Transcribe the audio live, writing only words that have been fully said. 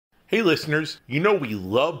Hey listeners, you know we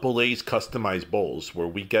love Bolé's customized bowls where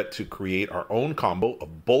we get to create our own combo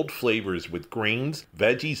of bold flavors with grains,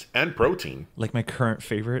 veggies, and protein. Like my current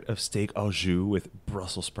favorite of steak au jus with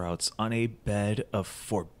Brussels sprouts on a bed of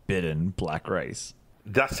forbidden black rice.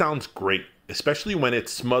 That sounds great, especially when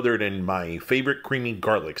it's smothered in my favorite creamy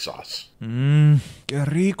garlic sauce. Que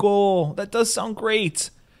rico! That does sound great!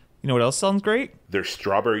 You know what else sounds great? Their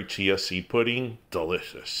strawberry chia seed pudding,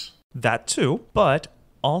 delicious. That too, but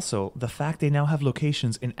also the fact they now have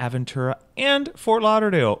locations in Aventura and Fort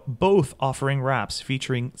Lauderdale, both offering wraps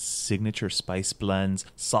featuring signature spice blends,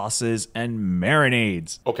 sauces, and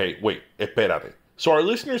marinades. Okay, wait, espérate. So our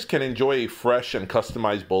listeners can enjoy a fresh and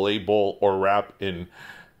customized Bolé bowl or wrap in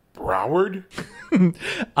Broward?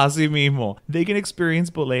 Así mismo. They can experience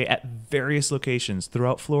Bolé at various locations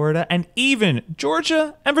throughout Florida and even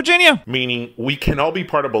Georgia and Virginia. Meaning we can all be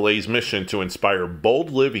part of Bolé's mission to inspire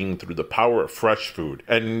bold living through the power of fresh food.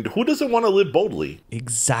 And who doesn't want to live boldly?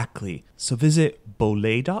 Exactly. So visit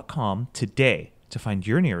Bolé.com today to find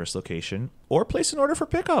your nearest location or place an order for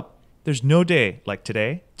pickup. There's no day like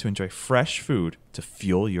today to enjoy fresh food to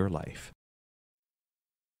fuel your life.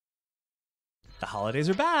 The holidays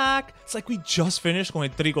are back. It's like we just finished going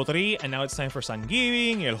trick-or-treat and now it's time for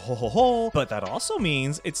Thanksgiving, el ho-ho-ho. But that also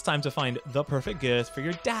means it's time to find the perfect gift for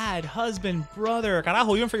your dad, husband, brother,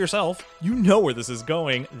 carajo, even for yourself. You know where this is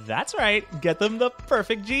going. That's right. Get them the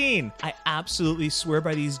perfect jean. I absolutely swear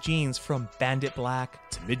by these jeans, from bandit black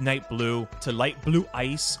to midnight blue to light blue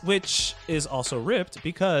ice, which is also ripped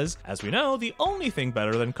because, as we know, the only thing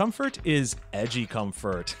better than comfort is edgy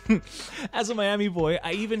comfort. As a Miami boy,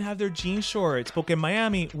 I even have their jean shorts. Porque in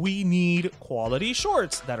Miami, we need quality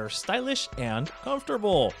shorts that are stylish and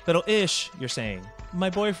comfortable. Pero ish, you're saying, my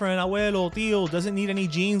boyfriend, abuelo, tío, doesn't need any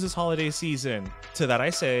jeans this holiday season. To that I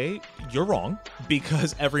say, you're wrong,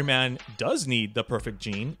 because every man does need the perfect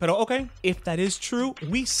jean. Pero okay, if that is true,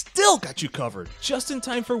 we still got you covered. Just in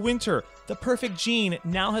time for winter, the perfect jean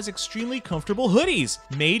now has extremely comfortable hoodies.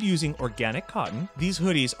 Made using organic cotton, these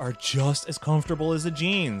hoodies are just as comfortable as the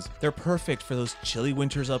jeans. They're perfect for those chilly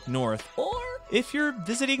winters up north, or if you're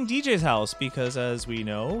visiting DJ's house, because as we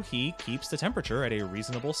know, he keeps the temperature at a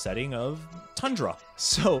reasonable setting of tundra.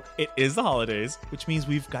 So it is the holidays, which means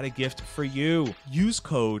we've got a gift for you. Use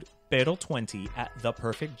code Pero20 at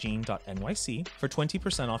theperfectjean.nyc for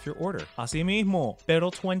 20% off your order. Así mismo,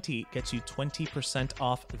 Pero20 gets you 20%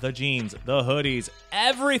 off the jeans, the hoodies,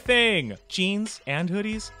 everything. Jeans and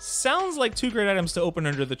hoodies sounds like two great items to open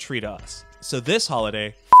under the tree to us. So this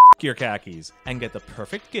holiday, your khakis and get the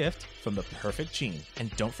perfect gift from the perfect jean.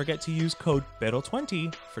 And don't forget to use code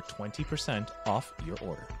Pero20 for 20% off your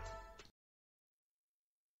order.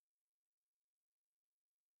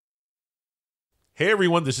 Hey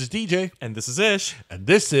everyone, this is DJ. And this is Ish. And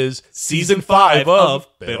this is Season 5 of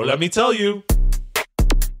Pero Let Me Tell You.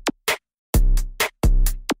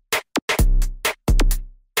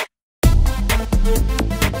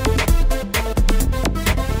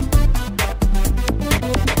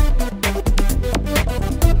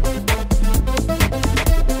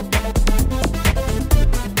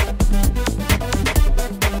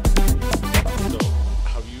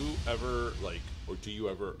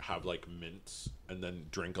 Have like mints and then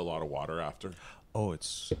drink a lot of water after? Oh,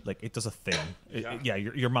 it's like it does a thing.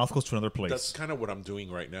 Your mouth goes to another place. That's kind of what I'm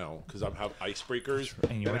doing right now because I have icebreakers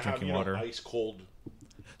and you're drinking water. Ice cold.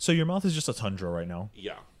 So your mouth is just a tundra right now.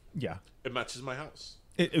 Yeah. It matches my house.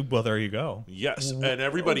 Well, there you go. Yes, and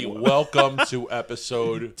everybody, welcome to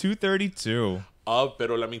episode 232 of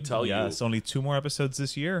Pero Let Me Tell You. Yes, only 2 more episodes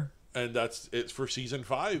this year, and it's for season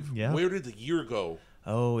 5. Yeah. Where did the year go?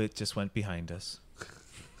 Oh, it just went behind us.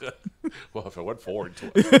 Well, if I went forward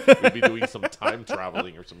to it, we'd be doing some time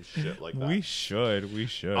traveling or some shit like that. We should.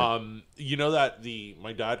 You know that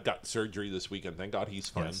my dad got surgery this weekend. Thank God he's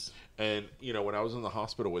fine. Yes. And when I was in the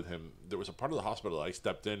hospital with him, there was a part of the hospital I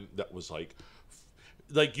stepped in that was like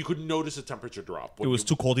you could notice a temperature drop. It was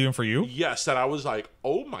too cold even for you? Yes, and I was like,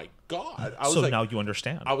 oh my God. I was so now you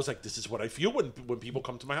understand. I was like, this is what I feel when people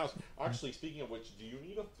come to my house. Actually, speaking of which, do you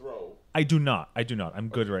need a throw? I do not. I'm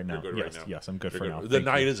good right now. You're good right now. Yes, I'm good for now. The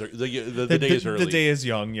night is the day is early. The day is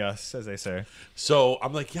young, yes, as they say. So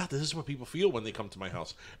I'm like, yeah, this is what people feel when they come to my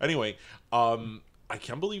house. Anyway, I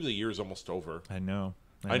can't believe the year is almost over.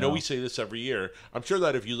 I know we say this every year. I'm sure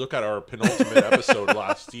that if you look at our penultimate episode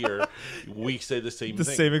last year, we say the same thing. The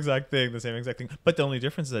same exact thing. But the only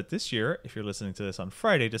difference is that this year, if you're listening to this on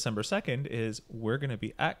Friday, December 2nd, is we're going to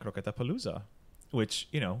be at Croquetapalooza, which,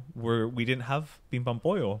 we didn't have Bim Bam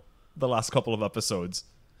Pollo the last couple of episodes.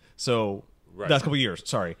 So, last couple of years,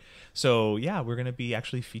 sorry. So, yeah, we're going to be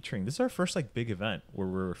actually featuring. This is our first, big event where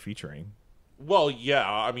we're featuring. Well, yeah.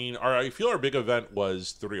 I mean, I feel our big event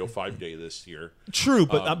was 305 Day this year. True,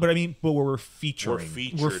 but I mean, but we're featuring.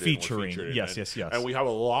 We're featuring. in Yes, it. yes, yes. And we have a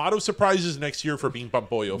lot of surprises next year for Bean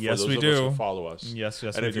Pampollo for Yes, those we of do. us who follow us. Yes,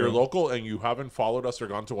 yes, And we if you're do. local and you haven't followed us or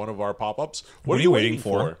gone to one of our pop-ups, what are are you you waiting waiting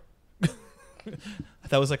for? for?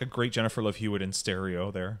 That was like a great Jennifer Love Hewitt in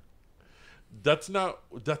stereo there. That's not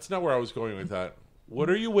where I was going with that. What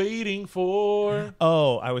are you waiting for?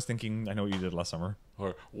 Oh, I was thinking. I know what you did last summer.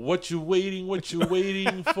 Or what you waiting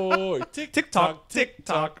for? Tick tock, tick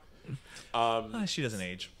tock. She doesn't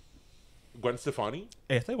age. Gwen Stefani?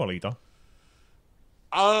 Está igualita.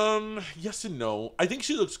 Yes and no. I think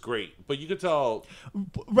she looks great, but you could tell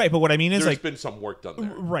Right, but what I mean is there's like been some work done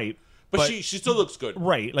there. right. But she still looks good.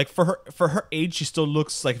 Right, like for her age, she still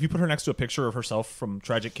looks like if you put her next to a picture of herself from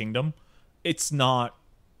Tragic Kingdom, it's not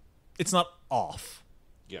off.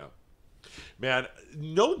 Yeah. Man,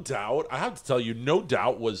 No Doubt, I have to tell you, No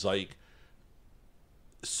Doubt was like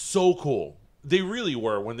so cool. They really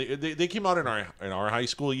were. When they came out in our high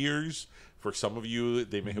school years. For some of you,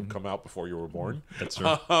 they may have come out before you were born. That's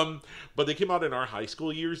true. But they came out in our high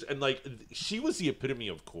school years, and like she was the epitome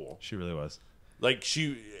of cool. She really was. Like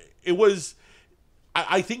it was.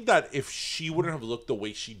 I think that if she wouldn't have looked the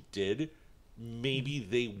way she did, maybe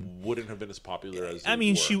they wouldn't have been as popular as. I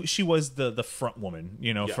mean, were. she was the front woman,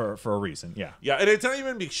 Yeah. for a reason. Yeah. Yeah, and it's not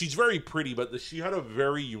even because she's very pretty, but she had a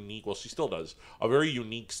very unique. Well, she still does a very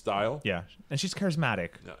unique style. Yeah, and she's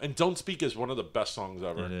charismatic. Yeah, and "Don't Speak" is one of the best songs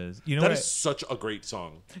ever. It is. You know that what is such a great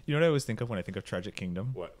song. You know what I always think of when I think of Tragic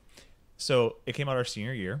Kingdom? What? So it came out our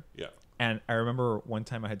senior year. Yeah. And I remember one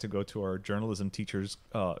time I had to go to our journalism teacher's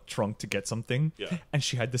trunk to get something. Yeah. And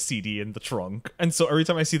she had the CD in the trunk. And so every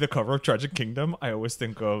time I see the cover of Tragic Kingdom, I always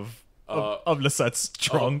think of Lisette's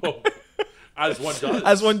trunk. As one does.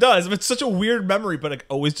 As one does. It's such a weird memory, but like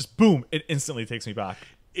always just boom, it instantly takes me back.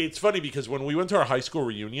 It's funny because when we went to our high school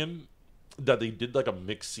reunion, that they did like a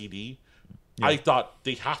mixed CD, I thought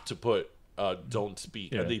they had to put "Don't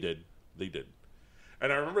Speak," and they did. They did.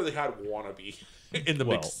 And I remember they had "Wannabe" in the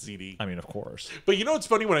mixed CD. I mean, of course. But you know, it's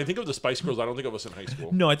funny when I think of the Spice Girls, I don't think of us in high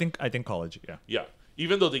school. No, I think college. Yeah. Yeah,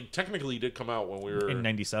 even though they technically did come out when we were In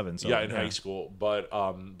 '97. So, in high school. But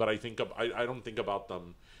I think I don't think about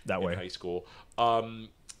them That in way. high school.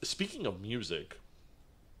 Speaking of music,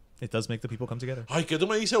 It does make the people come together. ay, ¿qué tú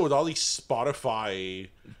me dices with all these Spotify?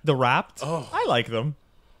 The Wrapped. Oh. I like them.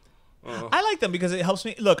 I like them because it helps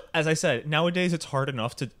me. Look, as I said, nowadays it's hard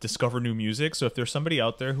enough to discover new music. So if there's somebody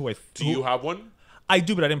out there who Do you have one? I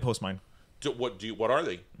do, but I didn't post mine. What are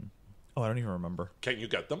they? Oh, I don't even remember. Can you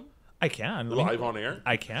get them I can live on air?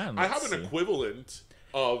 I can. I have Let's an see. equivalent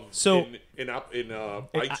of So- in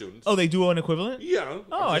iTunes. Oh, they do an equivalent. Yeah.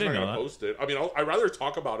 Oh, I didn't know that. Post it. I mean, I'd rather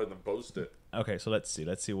talk about it than post it. Okay, so let's see.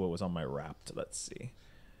 Let's see what was on my Wrapped. Let's see.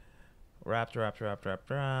 Wrapped.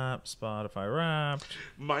 Spotify Wrapped.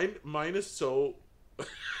 Mine is so.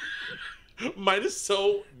 Mine is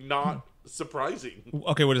so not surprising.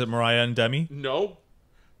 Okay, what is it? Mariah and Demi. No.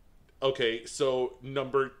 Okay, so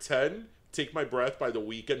number 10, "Take My Breath" by The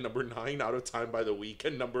Weeknd. Number 9, "Out of Time" by The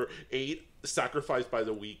Weeknd. Number 8, "Sacrifice" by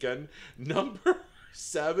The Weeknd. Number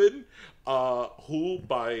 7, "Who"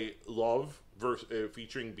 by Love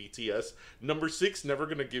featuring BTS. Number 6, "Never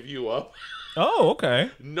Gonna Give You Up." Oh, okay.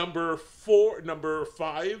 Number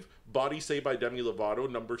 5, "Body Say" by Demi Lovato.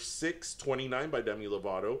 Number 6, 29 by Demi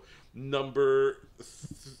Lovato. What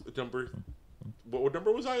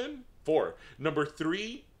number was I in? 4. Number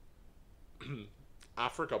 3,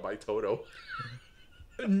 "Africa" by Toto.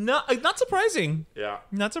 Not surprising. Yeah.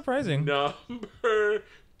 Not surprising. Number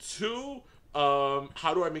 2,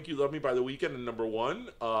 "How Do I Make You Love Me" by The Weeknd. And number 1,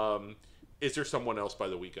 "Is There Someone Else" by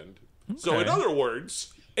The Weeknd. So in Okay. other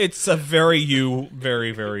words, It's a very you,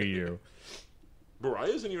 very, very you. Mariah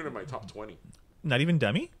isn't even in my top 20. Not even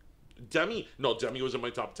Demi? Demi was in my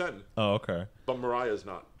top 10, Oh, okay. but Mariah's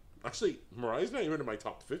not. Actually, Mariah's not even in my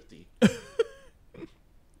top 50.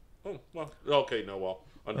 Oh, well, okay, no, well,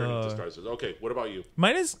 underneath the stars. Okay, what about you?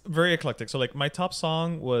 Mine is very eclectic. So, like, my top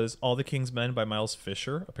song was "All the King's Men" by Miles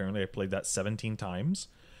Fisher. Apparently, I played that 17 times.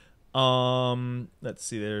 Let's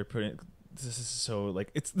see. They're putting this is so like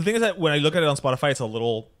it's the thing is that when I look at it on Spotify, it's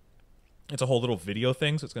a whole little video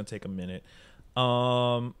thing, so it's gonna take a minute.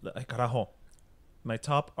 Carajo. My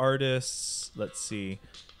top artists. Let's see.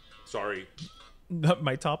 Sorry.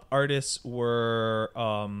 My top artists were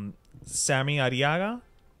Sammy Arriaga,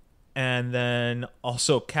 and then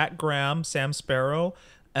also Cat Graham, Sam Sparrow,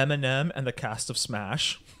 Eminem, and the cast of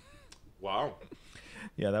Smash. Wow.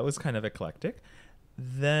 Yeah, that was kind of eclectic.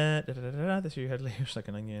 Then this year you had layers like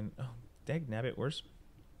an onion. Oh, dag nabbit, where's?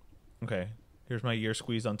 Okay, here's my year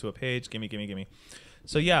squeezed onto a page. Gimme.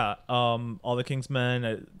 So yeah, All the King's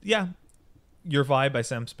Men. Yeah, Your Vibe by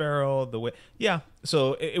Sam Sparrow. The way. Yeah.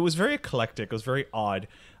 So it was very eclectic. It was very odd.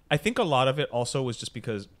 I think a lot of it also was just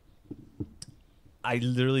because I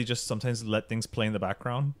literally just sometimes let things play in the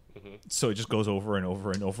background. So it just goes over and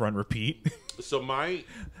over and over on repeat. So my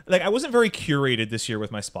I wasn't very curated this year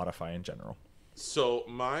with my Spotify in general. So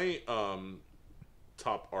my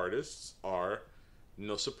top artists are,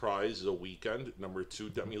 no surprise, The Weeknd. Number 2,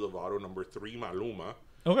 Demi Lovato. Number 3, Maluma.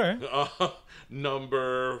 Okay.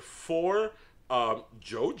 Number 4,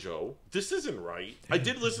 JoJo. This isn't right. I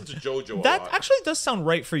did listen to JoJo a That lot. actually does sound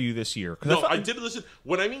right for you this year. No, I did listen.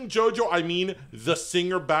 When I mean JoJo, I mean the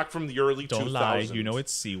singer back from the early 2000s. Don't lie, you know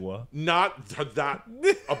it's Siwa. Not that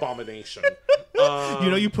abomination. You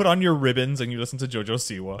know you put on your ribbons and you listen to JoJo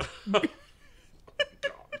Siwa. God.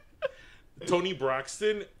 Tony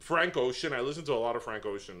Braxton, Frank Ocean. I listened to a lot of Frank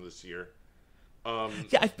Ocean this year.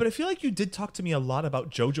 Yeah, but I feel like you did talk to me a lot about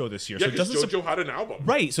JoJo this year. Yeah, so it because doesn't JoJo had an album.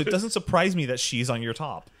 right, so it doesn't surprise me that she's on your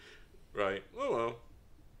top. Right. Oh, well.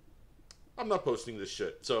 I'm not posting this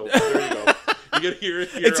shit. So, there you go. You can hear it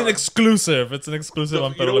here. It's an exclusive. It's an exclusive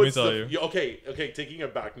on Pero, let me tell you. Okay, taking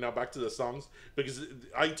it back. Now back to the songs. Because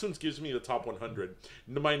iTunes gives me the top 100.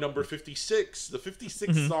 My number 56, the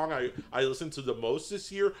 56th song I listened to the most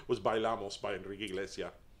this year was Bailamos by Enrique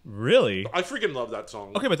Iglesias. Really? I freaking love that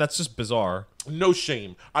song. Okay, but that's just bizarre. No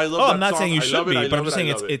shame. I love that I'm not song. saying you I should love it. be, I but I'm love just it. saying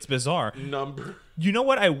I love it. it's bizarre. Number. You know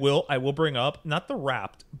what I will bring up? Not the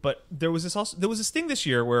Wrapped, but there was this thing this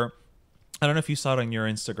year where I don't know if you saw it on your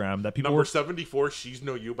Instagram that people Number were 74, She's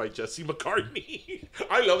No You by Jesse McCartney.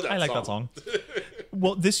 I love that song. I like that song.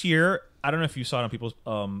 Well, this year, I don't know if you saw it on people's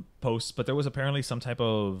posts, but there was apparently some type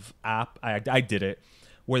of app, I did it,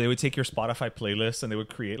 where they would take your Spotify playlist and they would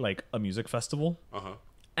create like a music festival. Uh-huh.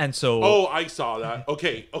 And so... Oh, I saw that.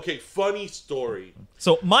 Okay, funny story.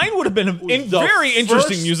 So mine would have been a very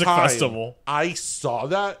interesting music festival. I saw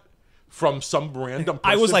that from some random person.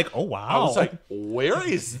 I was like, oh, wow. I was like, where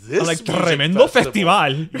is this? I'm like, music tremendo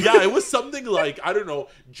festival. Yeah, it was something like, I don't know,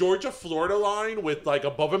 Georgia Florida line with like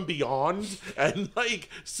Above and Beyond and like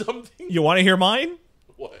something. You want to hear mine?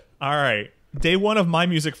 What? All right. Day one of my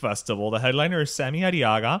music festival. The headliner is Sammy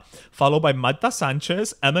Arriaga, followed by Marta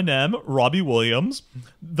Sanchez, Eminem, Robbie Williams,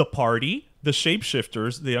 The Party, The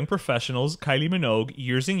Shapeshifters, The Young Professionals, Kylie Minogue,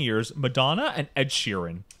 Years and Years, Madonna, and Ed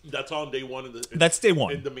Sheeran. That's on day one. That's day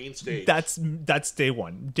one. In the main stage. That's day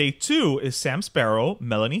one. Day two is Sam Sparrow,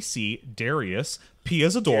 Melanie C, Darius, Pia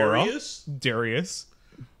Zadora. Darius.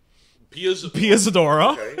 Pia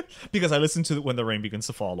Zadora. Okay. Because I listened to When the Rain Begins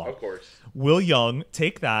to Fall. Of course. Will Young,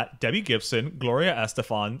 Take That, Debbie Gibson, Gloria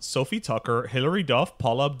Estefan, Sophie Tucker, Hilary Duff,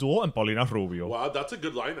 Paula Abdul, and Paulina Rubio. Wow, that's a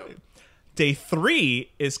good lineup. Day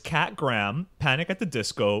three is Kat Graham, Panic at the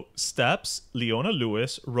Disco, Steps, Leona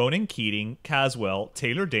Lewis, Ronan Keating, Caswell,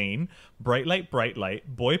 Taylor Dane, Bright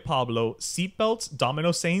Light, Boy Pablo, Seatbelts,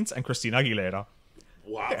 Domino Saints, and Christina Aguilera.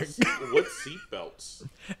 Wow. What Seatbelts?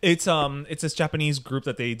 It's this Japanese group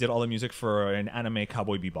that they did all the music for an anime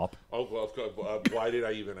Cowboy Bebop. Oh, well, why did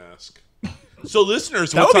I even ask? So,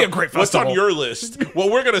 listeners, that would be a great festival. What's on your list?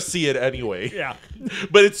 Well, we're gonna see it anyway. Yeah,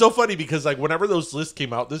 but it's so funny because like whenever those lists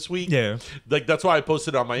came out this week, yeah, like that's why I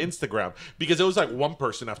posted it on my Instagram because it was like one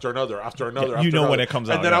person after another. Yeah, after you know another. when it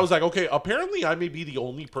comes out, and then I was like, okay, apparently I may be the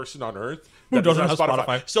only person on earth who doesn't have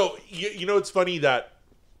Spotify. So you know, it's funny that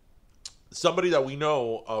somebody that we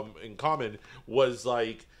know in common was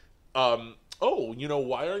like, oh, you know,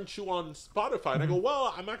 why aren't you on Spotify? And I go,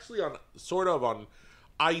 well, I'm actually on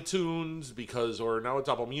iTunes or now it's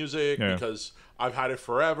Apple Music because I've had it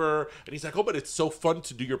forever. And he's like, oh, but it's so fun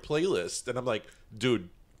to do your playlist. And I'm like, dude,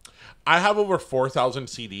 I have over 4,000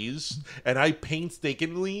 CDs and I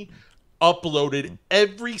painstakingly uploaded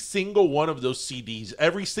every single one of those CDs,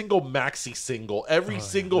 every single maxi single, every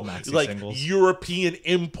single like singles. European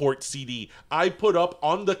import CD I put up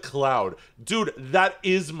on the cloud. Dude, that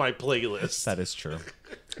is my playlist. That is true.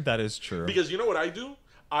 That is true. Because you know what I do?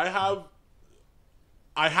 I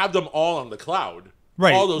have them all on the cloud.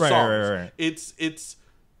 Right. All those songs. Right. It's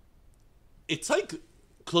like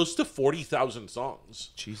close to 40,000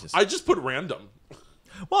 songs. Jesus. I just put random.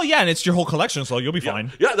 Well, yeah, and it's your whole collection, so you'll be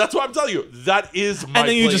fine. Yeah, that's what I'm telling you. That is my And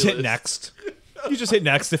then you playlist. just hit next. You just hit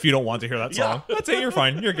next if you don't want to hear that song. Yeah. That's it. You're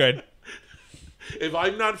fine. You're good. If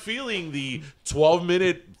I'm not feeling the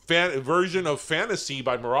 12-minute version of Fantasy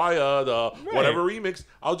by Mariah, the whatever remix,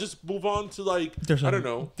 I'll just move on to like, I don't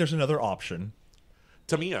know. There's another option.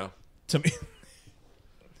 Tamia.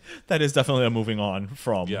 That is definitely a moving on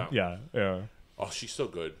from. Yeah. Yeah. Oh, she's so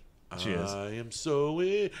good. She is. I am so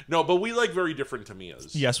in. No, but we like very different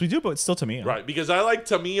Tamiyas. Yes, we do, but it's still Tamiya. Right, because I like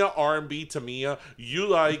Tamiya, R&B Tamiya. You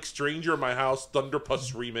like Stranger in My House,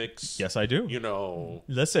 Thunderpuss Remix. Yes, I do. You know.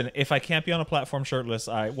 Listen, if I can't be on a platform shirtless,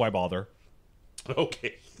 why bother?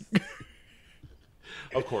 Okay.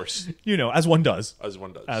 Of course. You know, as one does. As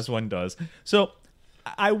one does. As one does. So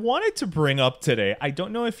I wanted to bring up today, I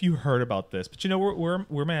don't know if you heard about this, but you know,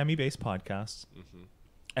 we're Miami-based podcasts. Mm-hmm.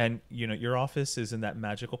 And, you know, your office is in that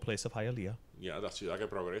magical place of Hialeah. Yeah, la ciudad que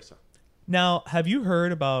progresa. Now, have you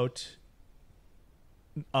heard about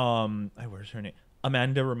where's her name?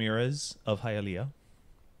 Amanda Ramirez of Hialeah?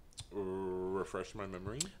 Refresh my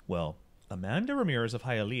memory. Well, Amanda Ramirez of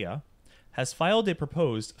Hialeah has filed a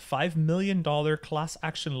proposed $5 million class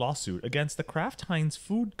action lawsuit against the Kraft Heinz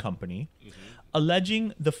Food Company,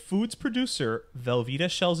 alleging the food's producer, Velveeta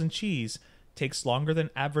Shells and Cheese, takes longer than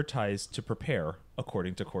advertised to prepare,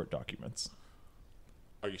 according to court documents.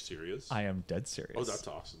 Are you serious? I am dead serious. Oh, that's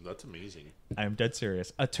awesome. That's amazing. I am dead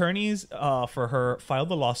serious. Attorneys for her filed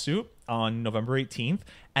the lawsuit on November 18th,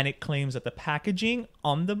 and it claims that the packaging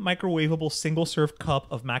on the microwavable single-serve cup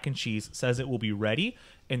of mac and cheese says it will be ready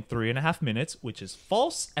in 3.5 minutes, which is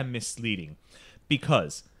false and misleading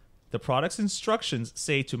because the product's instructions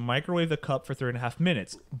say to microwave the cup for 3.5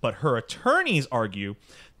 minutes, but her attorneys argue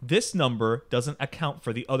this number doesn't account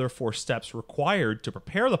for the other 4 steps required to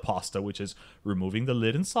prepare the pasta, which is removing the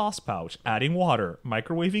lid and sauce pouch, adding water,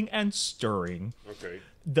 microwaving, and stirring. Okay.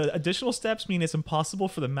 The additional steps mean it's impossible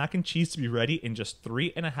for the mac and cheese to be ready in just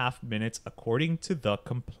 3.5 minutes, according to the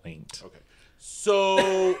complaint. Okay.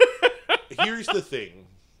 So, here's the thing.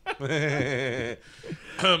 I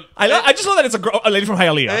just know that it's a lady from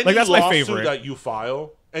Hialeah. Like, that's my favorite. That you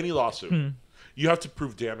file, any lawsuit, you have to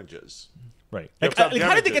prove damages. Right. Like,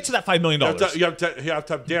 how did they get to that $5 million? You have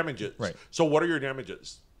to have damages. Right. So what are your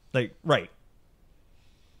damages? Like, right.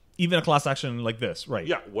 Even a class action like this, right?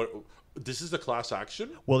 Yeah. What? This is the class action?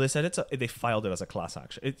 Well, they said they filed it as a class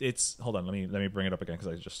action. It's hold on. Let me bring it up again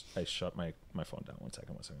because I shut my phone down. One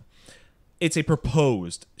second. It's a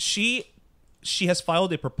proposed. She has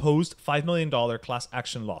filed a proposed $5 million class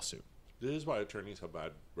action lawsuit. This is why attorneys have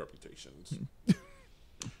bad reputations.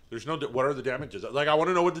 There's no. What are the damages? Like, I want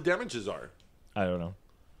to know what the damages are. I don't know.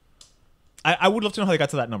 I would love to know how they got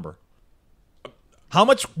to that number. How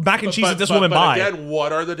much mac and cheese did this woman buy? Again,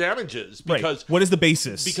 what are the damages? Because right. What is the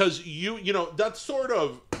basis? Because you know that's sort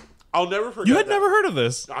of. I'll never forget. You had never heard of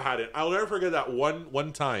this. I hadn't. I'll never forget that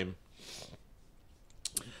one time.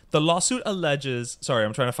 The lawsuit alleges. Sorry,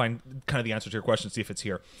 I'm trying to find kind of the answer to your question. See if it's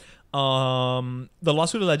here. The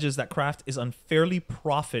lawsuit alleges that Kraft is unfairly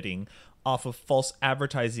profiting off of false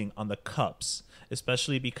advertising on the cups,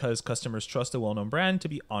 especially because customers trust a well-known brand to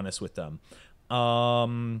be honest with them.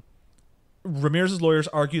 Ramirez's lawyers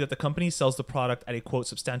argue that the company sells the product at a, quote,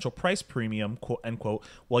 substantial price premium, quote, end quote,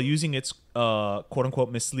 while using its, quote,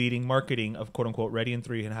 unquote, misleading marketing of, quote, unquote, ready in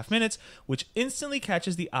 3.5 minutes, which instantly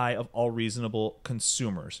catches the eye of all reasonable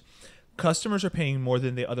consumers. Customers are paying more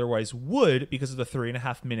than they otherwise would because of the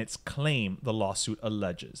 3.5 minutes claim, the lawsuit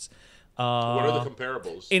alleges. What are the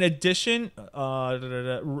comparables? In addition,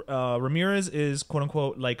 Ramirez is, quote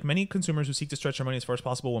unquote, like many consumers who seek to stretch their money as far as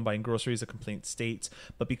possible when buying groceries, the complaint states.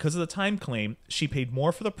 But because of the time claim, she paid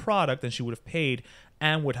more for the product than she would have paid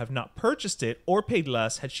and would have not purchased it or paid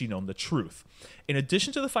less had she known the truth. In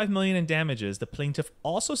addition to the $5 million in damages, the plaintiff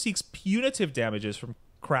also seeks punitive damages from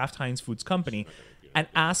Kraft Heinz Foods Company and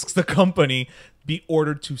asks the company be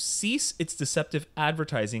ordered to cease its deceptive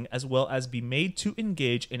advertising as well as be made to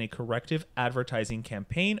engage in a corrective advertising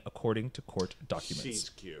campaign according to court documents. She's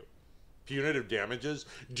cute. Punitive damages.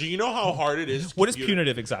 Do you know how hard it is? What is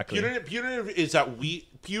punitive exactly? Punitive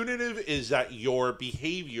is that your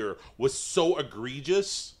behavior was so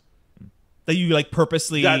egregious that you like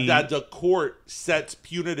purposely that the court sets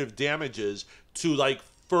punitive damages to like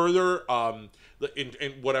further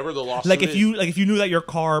in whatever the lawsuit like if is. if you knew that your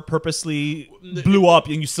car purposely blew up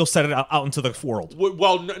and you still set it out into the world.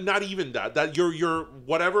 Well, not even that your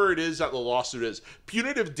whatever it is that the lawsuit is.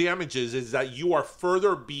 Punitive damages is that you are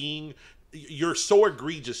further being, you're so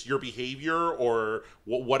egregious, your behavior or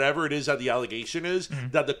whatever it is that the allegation is,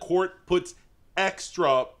 that the court puts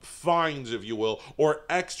extra fines, if you will, or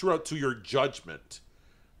extra to your judgment.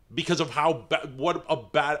 Because of how what a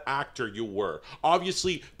bad actor you were.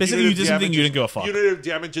 Obviously, basically you did something you didn't give a fuck. Punitive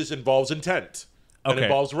damages involves intent. Okay. It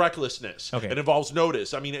involves recklessness. Okay. It involves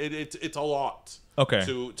notice. I mean, it's a lot. Okay.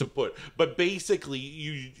 To put, but basically,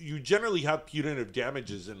 you generally have punitive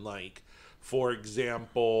damages in, like, for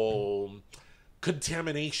example,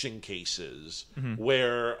 contamination cases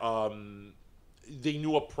where they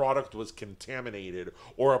knew a product was contaminated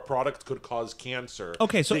or a product could cause cancer.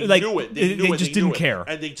 Okay, so they like knew it. they just didn't care,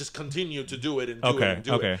 and they just continued to do it and do it and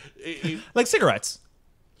do it. Like cigarettes.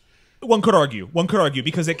 One could argue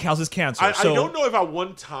because it causes cancer. I don't know if at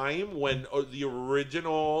one time when the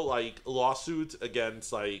original like lawsuit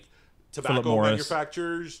against like tobacco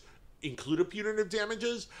manufacturers included punitive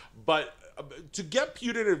damages, but to get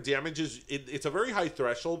punitive damages, it's a very high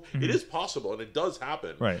threshold. It is possible and it does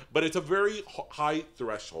happen, right? But it's a very high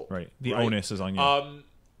threshold, right? The onus is on you.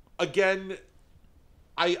 Again,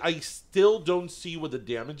 I still don't see what the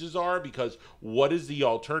damages are, because what is the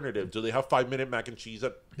alternative? Do they have 5-minute mac and cheese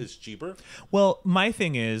that is cheaper? Well, my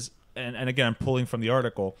thing is, and again, I'm pulling from the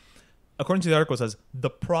article. According to the article, it says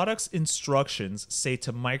the product's instructions say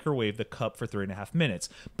to microwave the cup for 3.5 minutes.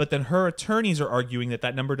 But then her attorneys are arguing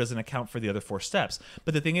that number doesn't account for the other 4 steps.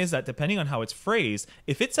 But the thing is that depending on how it's phrased,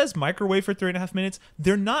 if it says microwave for 3.5 minutes,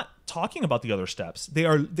 they're not talking about the other steps. They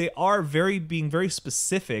are being very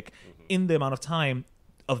specific in the amount of time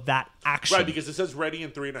of that action. Right, because it says ready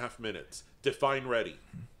in 3.5 minutes. Define ready.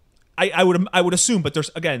 I would assume, but there's,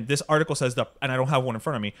 again, this article says that, and I don't have one in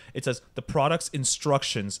front of me. It says the product's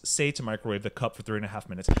instructions say to microwave the cup for 3.5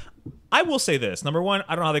 minutes. I will say this: number one,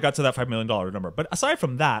 I don't know how they got to that $5 million number, but aside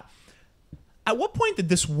from that, at what point did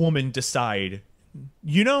this woman decide,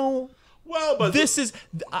 well, but this is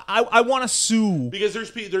I want to sue? Because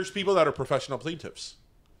there's people that are professional plaintiffs.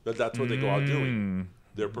 That's what they go out doing.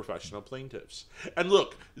 They're professional plaintiffs. And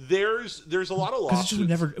look, there's a lot of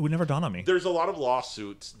lawsuits. It would never dawn on me. There's a lot of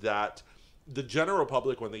lawsuits that the general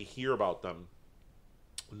public, when they hear about them,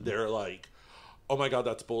 they're like, oh my God,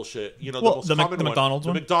 that's bullshit. The most common one, McDonald's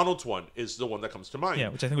one? The McDonald's one is the one that comes to mind. Yeah,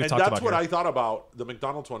 which I think we've talked about. And that's what I thought about the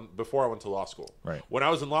McDonald's one before I went to law school. Right. When I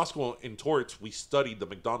was in law school in torts, we studied the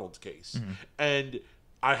McDonald's case. And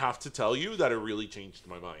I have to tell you that it really changed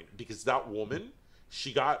my mind, because that woman,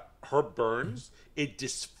 she got her burns. It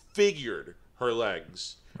disfigured her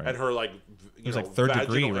legs and her like third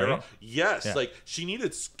degree, right? Yes, yeah. Like she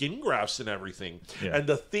needed skin grafts and everything. Yeah. And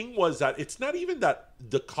the thing was that it's not even that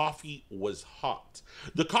the coffee was hot.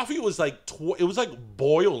 The coffee was like it was like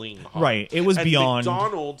boiling hot. Right. It was beyond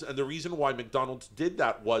McDonald's, and the reason why McDonald's did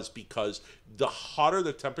that was because the hotter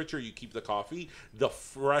the temperature you keep the coffee, the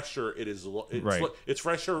fresher it is. It's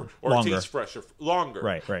fresher or longer. It tastes fresher longer.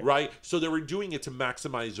 Right. So they were doing it to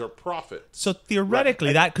maximize their profit. So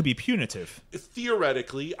theoretically, that could be punitive.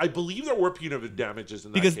 Theoretically, I believe there were punitive damages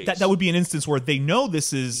in that case. Because that would be an instance where they know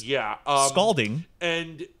this is scalding.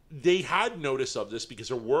 And they had notice of this because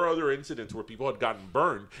there were other incidents where people had gotten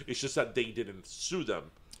burned. It's just that they didn't sue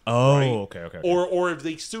them. Oh, right? Okay. Or if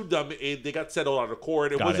they sued them, they got settled out of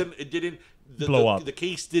court. It didn't blow up. The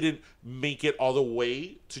case didn't make it all the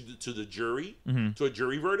way to the jury, to a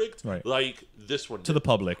jury verdict, right? Like this one to the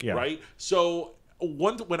public, yeah. Right. So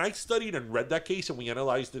when I studied and read that case and we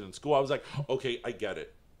analyzed it in school, I was like, okay, I get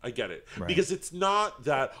it. Right. Because it's not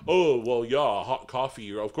that, hot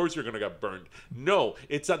coffee, of course you're going to get burned. No,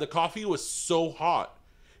 it's that the coffee was so hot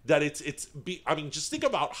that just think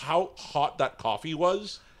about how hot that coffee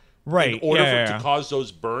was. Right. In order for it to cause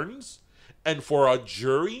those burns, and for a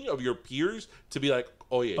jury of your peers to be like,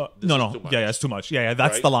 oh yeah, this is too much. It's too much. Yeah,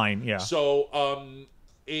 that's right? The line. Yeah. So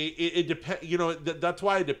it depends. That's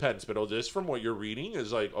why it depends. But this, from what you're reading,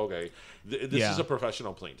 is like, okay, this is a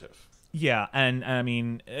professional plaintiff. Yeah, and I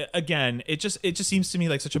mean, again, it just seems to me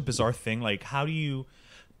like such a bizarre thing. Like, how do you?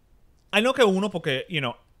 I know que uno porque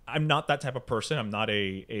I'm not that type of person. I'm not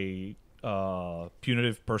a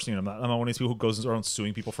punitive person. I'm not one of these people who goes around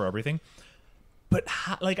suing people for everything. But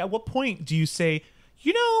at what point do you say,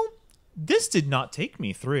 this did not take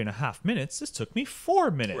me 3.5 minutes. This took me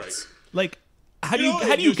 4 minutes. Right. Like, how do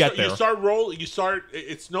you get there? You start rolling. You start.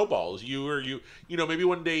 It snowballs. Maybe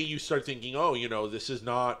one day you start thinking, this is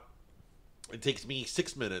not. It takes me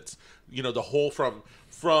 6 minutes. The whole from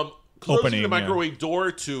closing opening the microwave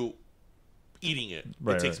door to eating it.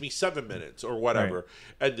 Right, it takes me 7 minutes or whatever.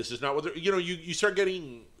 Right. And this is not what you start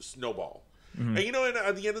getting snowball. Mm-hmm. And and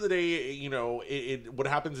at the end of the day, what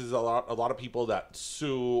happens is a lot of people that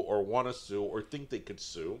sue or want to sue or think they could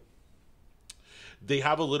sue, they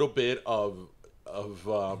have a little bit of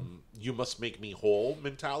you must make me whole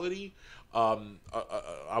mentality.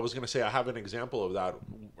 I was going to say I have an example of that.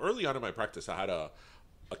 Early on in my practice, I had a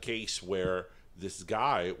case where this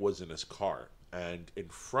guy was in his car, and in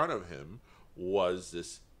front of him was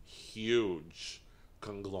this huge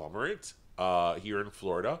conglomerate here in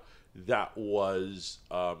Florida that was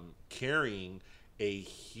carrying a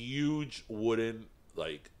huge wooden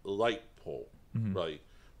light pole, right?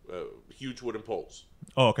 huge wooden poles.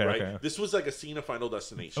 Oh, okay, Right. okay. This was like a scene of Final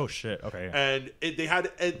Destination. Oh shit. Okay. Yeah.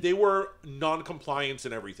 And they were non-compliance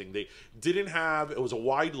and everything. They didn't have. It was a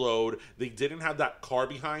wide load. They didn't have that car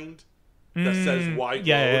behind that says wide load.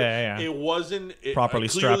 Yeah. It wasn't Properly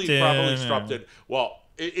clearly strapped in. properly strapped in. Well,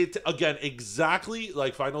 it again exactly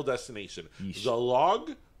like Final Destination. Yeesh. The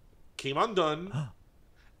log came undone,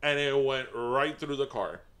 and it went right through the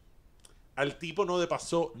car. Al tipo no le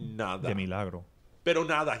pasó nada. De milagro. Pero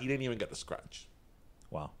nada. He didn't even get the scratch.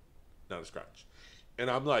 Wow. Not a scratch. And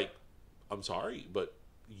I'm like, I'm sorry, but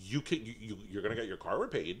you're gonna get your car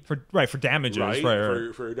repaid For damages, right?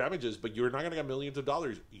 right. For damages, but you're not gonna get millions of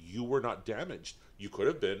dollars. You were not damaged. You could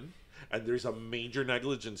have been, and there's a major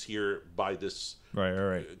negligence here by this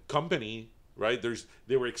Right. company. Right?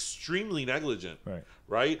 They were extremely negligent.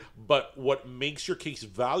 Right? But what makes your case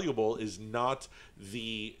valuable is not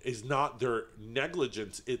their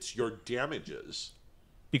negligence. It's your damages.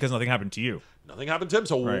 Because nothing happened to you. Nothing happened to him.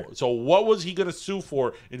 So, Right. so what was he going to sue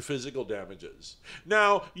for in physical damages?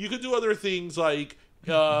 Now, you could do other things like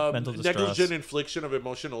Mental distress. negligent infliction of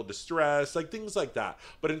emotional distress, like things like that.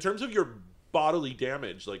 But in terms of your bodily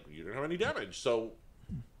damage, like you didn't have any damage. So,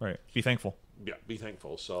 Right. Be thankful. yeah, be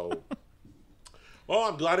thankful. So, well,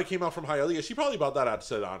 I'm glad it came out from Hialeah. She probably bought that at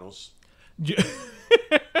Sedanos.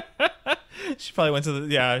 She probably went to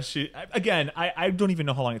the I don't even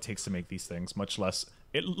know how long it takes to make these things, much less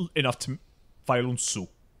enough to file un su.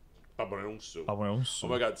 Pa poner un su. Oh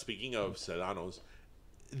my God! Speaking of Sedanos,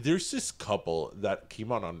 there's this couple that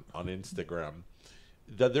came on Instagram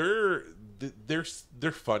that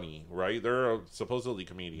they're funny, right? They're supposedly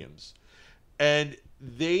comedians, and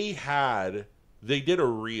they did a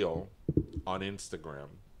reel on Instagram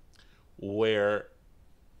where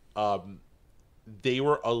they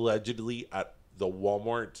were allegedly at the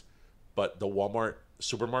Walmart, but the Walmart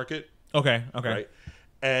supermarket. Okay. Right?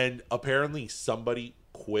 And apparently somebody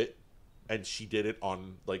quit, and she did it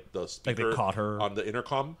on like the speaker, Like they caught her on the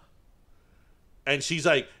intercom. And she's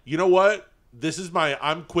like, you know what?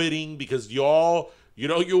 I'm quitting because y'all, you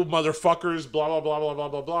motherfuckers, blah, blah, blah, blah, blah,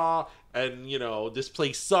 blah, blah. And, this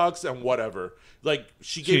place sucks and whatever. Like,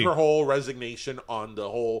 she gave her whole resignation on the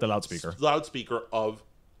loudspeaker of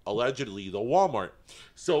allegedly the Walmart.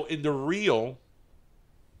 So in the reel,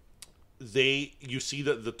 you see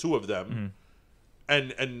the two of them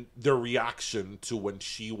and their reaction to when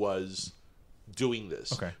she was doing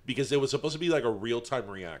this. Okay. Because it was supposed to be like a real-time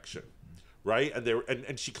reaction. Right?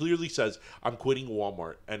 And she clearly says, I'm quitting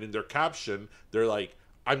Walmart. And in their caption, they're like,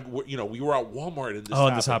 we were at Walmart and this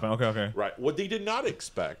happened. This happened. Okay. Right. What they did not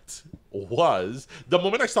expect was, the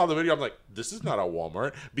moment I saw the video, I'm like, this is not a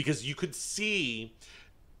Walmart, because you could see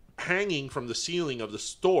hanging from the ceiling of the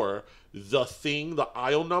store the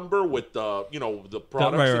aisle number with the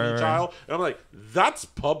products in each aisle. And I'm like, that's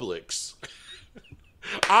Publix.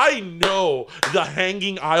 I know the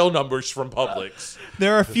hanging aisle numbers from Publix.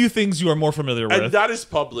 There are a few things you are more familiar with. And that is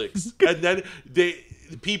Publix. And then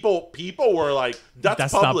people were like,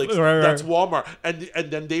 that's Publix. That's Walmart.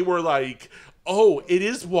 And then they were like, oh, it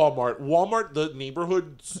is Walmart. Walmart, the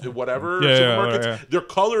neighborhood, whatever, supermarkets, their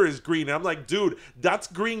color is green. And I'm like, dude, that's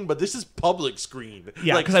green, but this is Publix green.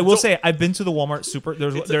 Yeah, because I will say, I've been to the Walmart super.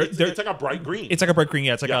 It's like a bright green. It's like a bright green,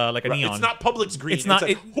 yeah. It's like a neon. It's not Publix green. It's not.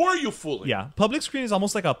 Who are you fooling? Yeah, Publix green is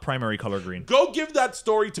almost like a primary color green. Go give that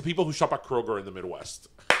story to people who shop at Kroger in the Midwest.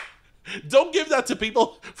 Don't give that to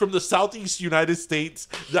people from the Southeast United States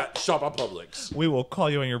that shop at Publix. We will call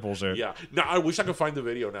you on your bullshit. Yeah. Now, I wish I could find the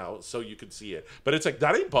video now so you could see it. But it's like,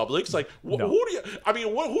 that ain't Publix. Like, who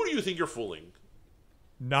do you think you're fooling?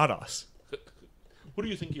 Not us. Who do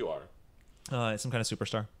you think you are? Some kind of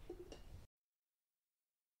superstar.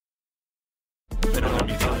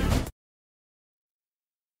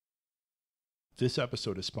 This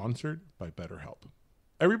episode is sponsored by BetterHelp.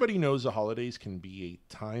 Everybody knows the holidays can be a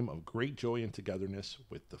time of great joy and togetherness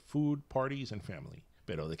with the food, parties, and family.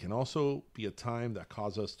 But they can also be a time that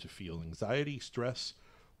causes us to feel anxiety, stress,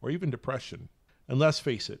 or even depression. And let's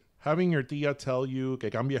face it, having your tía tell you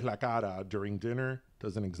que cambies la cara during dinner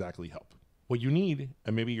doesn't exactly help. What you need,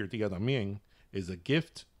 and maybe your tía también, is a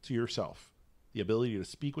gift to yourself. The ability to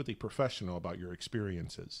speak with a professional about your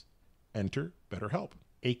experiences. Enter BetterHelp.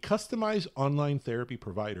 A customized online therapy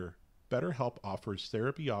provider, BetterHelp offers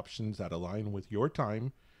therapy options that align with your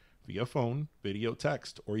time via phone, video,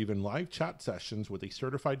 text, or even live chat sessions with a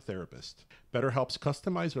certified therapist. BetterHelp's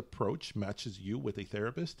customized approach matches you with a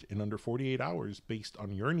therapist in under 48 hours based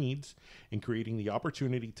on your needs and creating the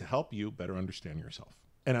opportunity to help you better understand yourself.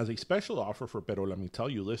 And as a special offer for Pero Let Me Tell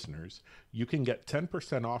You listeners, you can get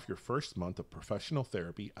 10% off your first month of professional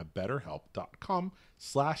therapy at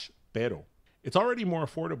betterhelp.com/pero. It's already more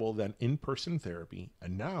affordable than in-person therapy,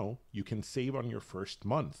 and now you can save on your first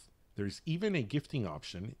month. There's even a gifting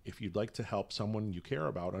option if you'd like to help someone you care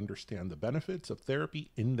about understand the benefits of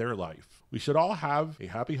therapy in their life. We should all have a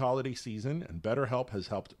happy holiday season, and BetterHelp has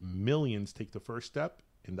helped millions take the first step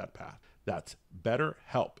in that path. That's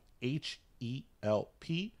BetterHelp,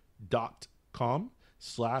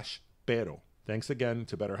 HELP.com/pero. Thanks again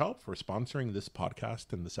to BetterHelp for sponsoring this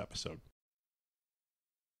podcast and this episode.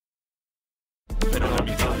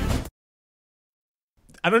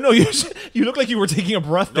 I don't know. You look like you were taking a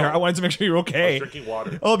breath there. No. I wanted to make sure you're I okay. was drinking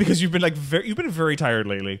water. Oh, because you've been very tired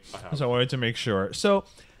lately. So I wanted to make sure. So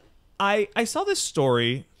I saw this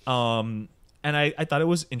story, and I thought it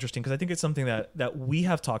was interesting because I think it's something that we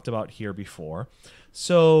have talked about here before.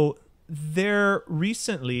 So there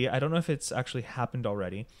recently, I don't know if it's actually happened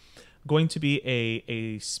already, going to be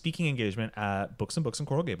a speaking engagement at Books and Books in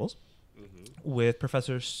Coral Gables with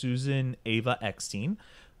Professor Susan Ava Eckstein,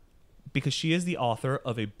 because she is the author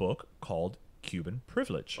of a book called Cuban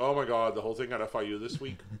Privilege. Oh my God, the whole thing at FIU this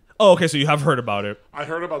week. Oh, okay, so you have heard about it. I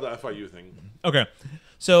heard about the FIU thing. Okay.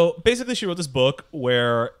 So basically she wrote this book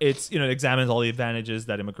where it examines all the advantages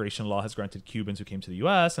that immigration law has granted Cubans who came to the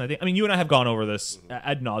US. And I mean, you and I have gone over this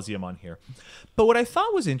ad nauseum on here. But what I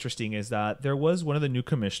thought was interesting is that there was one of the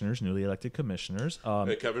newly elected commissioners,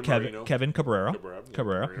 Kevin Cabrera,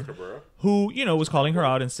 who, was calling her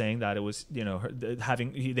out and saying that it was,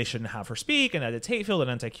 they shouldn't have her speak and that it's hate-filled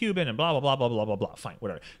and anti-Cuban and blah, blah, blah, blah, blah, blah, blah. Fine,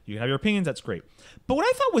 whatever. You can have your opinions. That's great. But what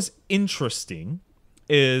I thought was interesting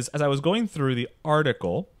is, as I was going through the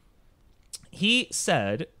article, he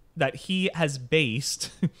said that he has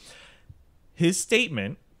based his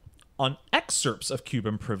statement on excerpts of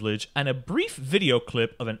Cuban Privilege and a brief video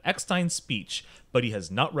clip of an Eckstein speech, but he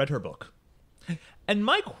has not read her book. And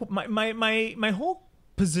my whole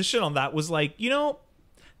position on that was like,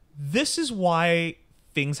 this is why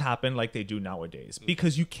things happen like they do nowadays,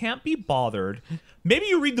 because you can't be bothered. Maybe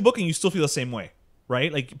you read the book and you still feel the same way,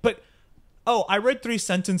 right? Oh, I read 3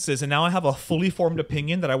 sentences and now I have a fully formed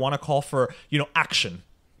opinion that I want to call for, action.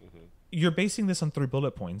 You're basing this on 3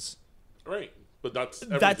 bullet points. Right. But that's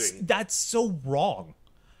everything. That's so wrong.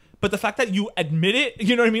 But the fact that you admit it,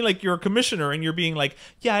 you know what I mean? Like, you're a commissioner and you're being like,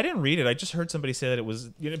 yeah, I didn't read it. I just heard somebody say that it was,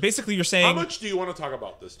 basically you're saying. How much do you want to talk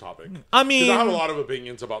about this topic? I mean, because I have a lot of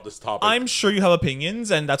opinions about this topic. I'm sure you have opinions,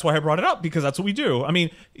 and that's why I brought it up, because that's what we do. I mean,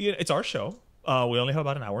 it's our show. We only have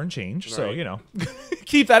about an hour and change, so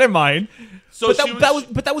keep that in mind. So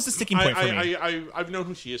that was the sticking point for me. I've known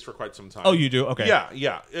who she is for quite some time. Oh, you do? Okay.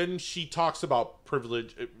 Yeah, and she talks about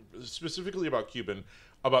privilege, specifically about Cuban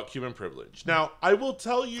privilege. Now, I will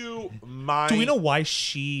tell you Do we know why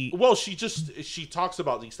she? Well, she talks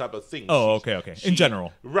about these type of things. Oh, okay. In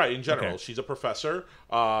general, right? In general, okay. She's a professor.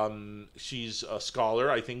 She's a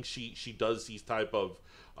scholar. I think she does these type of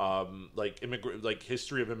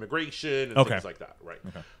history of immigration and things like that, right?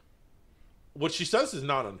 Okay. What she says is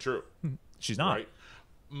not untrue. She's not. Right?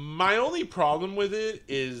 My only problem with it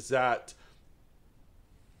is that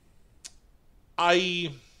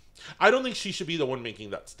I don't think she should be the one making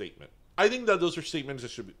that statement. I think that those are statements that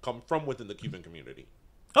should come from within the Cuban community.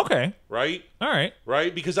 Okay. Right? All right.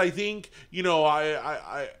 Right? Because I think, you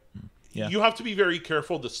have to be very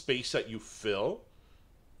careful the space that you fill.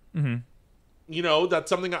 Mm-hmm. That's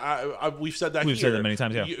something we've said that we've said that many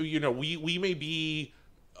times. Yeah. We may be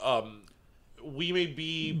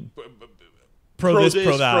pro this,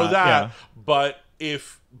 pro that. Yeah. But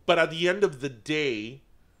at the end of the day,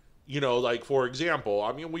 for example,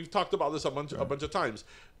 I mean, we've talked about this a bunch of times.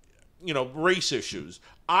 Race issues.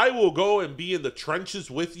 I will go and be in the trenches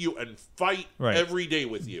with you and fight every day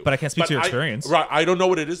with you. But I can't speak to your experience. Right. I don't know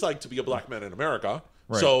what it is like to be a black man in America.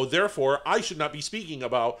 Right. So therefore, I should not be speaking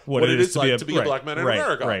about what it is like to be a black man in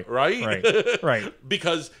America. Right.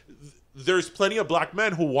 Because there's plenty of black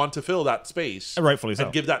men who want to fill that space, rightfully so,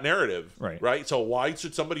 and give that narrative. Right. So why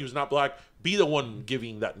should somebody who's not black be the one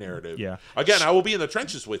giving that narrative? Yeah. Again, I will be in the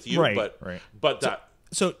trenches with you.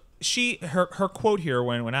 So her quote here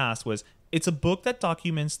when asked was, "It's a book that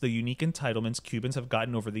documents the unique entitlements Cubans have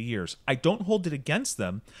gotten over the years. I don't hold it against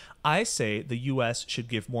them. I say the U.S. should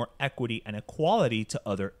give more equity and equality to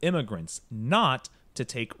other immigrants, not to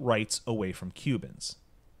take rights away from Cubans."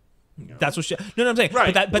 No. That's what she. No, I'm saying.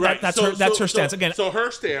 Right. But that's her stance again. So her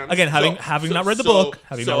stance. Again, having not read the book.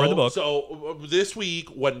 So this week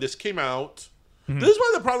when this came out, this is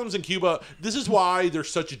one of the problems in Cuba. This is why there's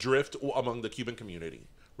such a drift among the Cuban community.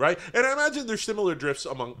 Right, and I imagine there's similar drifts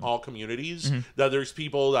among all communities. That there's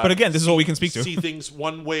people that, but again, this is what we can speak to. See things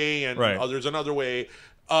one way and others another way.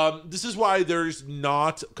 this is why there's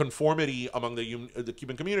not conformity among the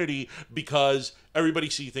Cuban community, because everybody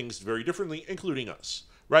sees things very differently, including us.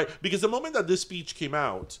 Right? Because the moment that this speech came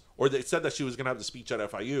out, or they said that she was going to have the speech at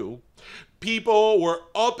FIU, people were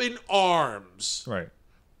up in arms. Right.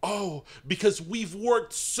 Oh, because we've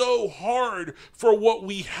worked so hard for what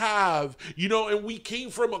we have, and we came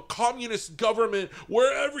from a communist government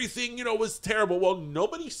where everything, was terrible. Well,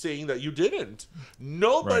 nobody's saying that you didn't.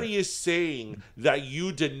 Nobody is saying that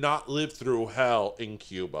you did not live through hell in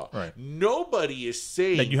Cuba. Right. Nobody is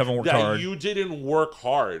saying that you haven't worked hard. You didn't work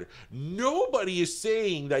hard. Nobody is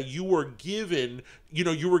saying that you were given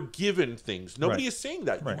things. Nobody is saying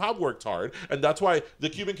that. You have worked hard. And that's why the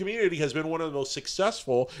Cuban community has been one of the most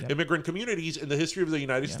successful immigrant communities in the history of the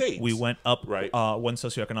United States. We went up one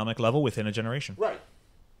socioeconomic level within a generation. Right.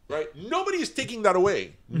 Nobody is taking that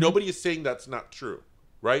away. Nobody is saying that's not true.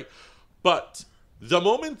 Right? But the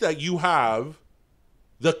moment that you have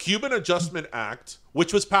the Cuban Adjustment Act,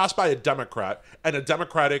 which was passed by a Democrat and a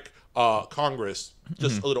Democratic Congress,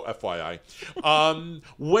 just a little FYI.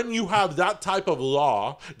 When you have that type of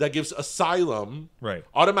law that gives asylum,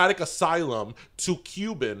 automatic asylum to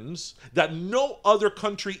Cubans that no other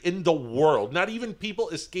country in the world, not even people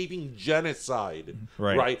escaping genocide,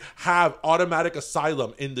 have automatic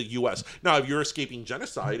asylum in the U.S. Now, if you're escaping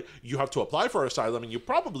genocide, you have to apply for asylum, and you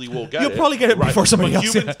probably will get it. You'll probably get it before somebody else.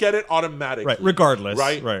 Cubans get it automatically. Regardless.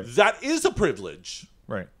 Right? That is a privilege.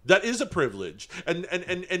 Right. That is a privilege. And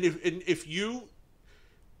if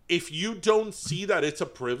you don't see that it's a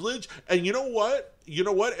privilege, and you know what?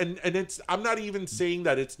 And it's, I'm not even saying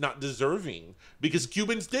that it's not deserving, because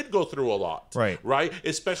Cubans did go through a lot. Right?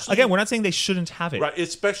 Especially, again, we're not saying they shouldn't have it. Right.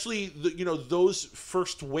 Especially those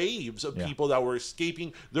first waves of people that were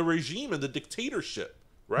escaping the regime and the dictatorship.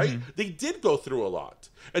 Right? They did go through a lot.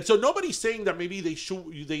 And so nobody's saying that maybe they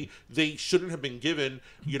shouldn't have been given,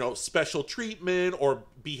 special treatment or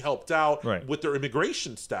be helped out with their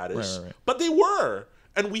immigration status. But they were.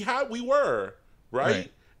 And we were, right?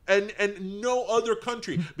 And no other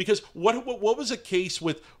country, because what was the case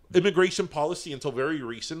with immigration policy until very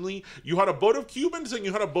recently? You had a boat of Cubans and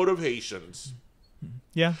you had a boat of Haitians.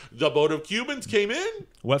 Yeah. The boat of Cubans came in.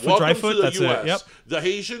 Wet foot, dry foot. That's US. it. Yep. The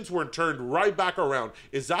Haitians were turned right back around.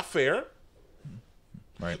 Is that fair?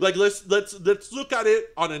 Right. Like let's look at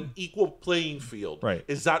it on an equal playing field. Right.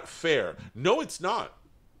 Is that fair? No, it's not.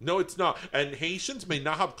 No, it's not. And Haitians may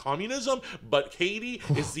not have communism, but Haiti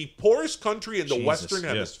is the poorest country in the Western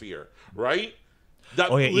Hemisphere. Right?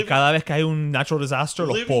 Y cada vez que hay un natural disaster,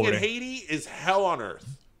 los living pobres. in Haiti is hell on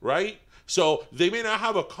earth. Right? So they may not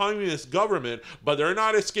have a communist government, but they're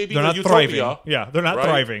not escaping the utopia. Thriving. Yeah, they're not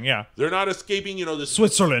thriving. Yeah, they're not escaping. This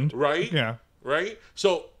Switzerland, right? Yeah, right.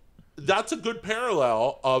 So that's a good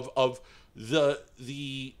parallel of the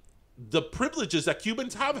privileges that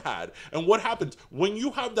Cubans have had. And what happens when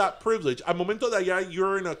you have that privilege? Al momento de allá,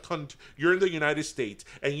 you're in the United States,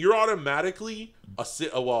 and you're automatically a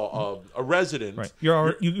resident. Right.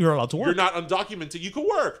 You're allowed to work. You're not undocumented. You can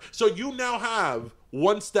work. So you now have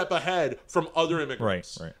one step ahead from other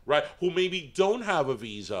immigrants, right? Who maybe don't have a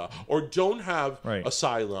visa or don't have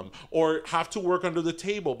asylum or have to work under the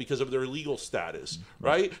table because of their legal status,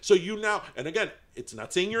 right? So you now, and again, it's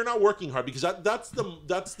not saying you're not working hard, because that's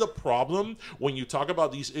the problem when you talk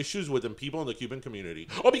about these issues within people in the Cuban community.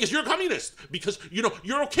 Oh, because you're a communist, because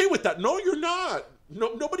you're okay with that. No, you're not.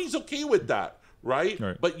 No, nobody's okay with that, right?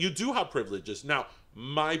 But you do have privileges. Now,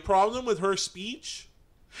 my problem with her speech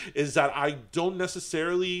is that I don't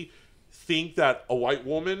necessarily think that a white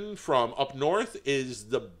woman from up north is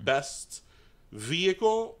the best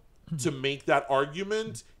vehicle to make that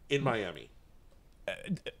argument in Miami.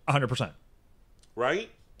 100%. Right?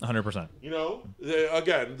 100%.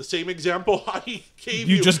 Again, the same example I gave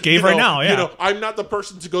you just gave right now. Yeah. I'm not the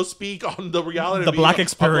person to go speak on the reality of the black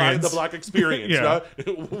experience. The black experience.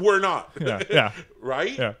 We're not. Yeah.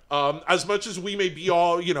 Right? Yeah. As much as we may be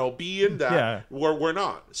all, be in that, we're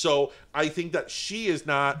not. So I think that she is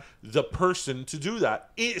not the person to do that,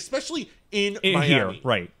 especially in Miami. Here.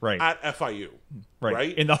 Right. At FIU.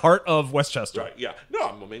 Right? In the heart of Westchester. Right, yeah. No,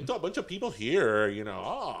 a momento, a bunch of people here,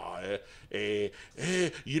 they're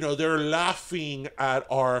laughing at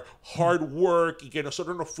our hard work, y que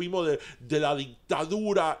nosotros nos fuimos de la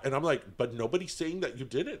dictadura. And I'm like, but nobody's saying that you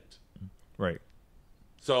didn't. Right.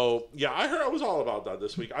 So, yeah, I was all about that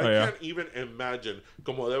this week. I can't even imagine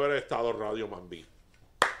como debe haber estado Radio Mambi.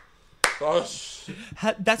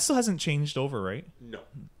 That still hasn't changed over, right? No.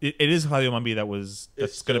 It is Radio Mambi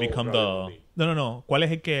that's going to become Radio the... No. ¿Cuál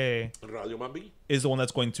es el que... Radio Mambi? Is the one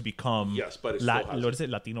that's going to become... Yes, but it still hasn't. What is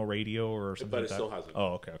it? Latino Radio or something like that? But it still hasn't.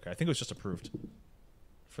 Oh, okay. I think it was just approved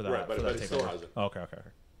for that. Right, but it still hasn't. Okay.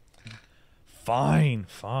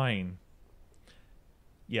 Fine.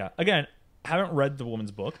 Yeah. Again, haven't read the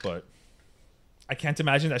woman's book, but I can't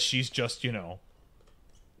imagine that she's just,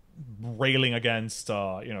 railing against,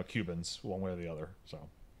 Cubans one way or the other. So.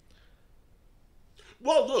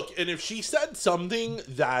 Well, look, and if she said something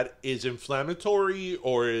that is inflammatory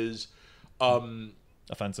or is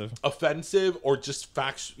offensive or just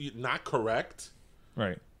facts not correct,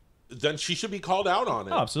 right, then she should be called out on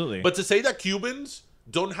it. Oh, absolutely. But to say that Cubans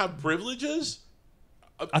don't have privileges,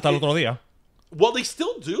 hasta el otro día. Well, they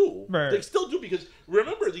still do. Right. They still do, because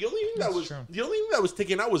remember, the only thing that was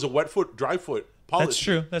taken out was a wet foot, dry foot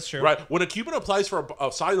policy. That's true. Right. When a Cuban applies for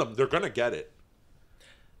asylum, they're gonna get it.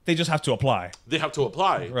 They just have to apply. They have to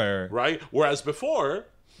apply. Right. Whereas before,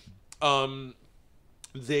 it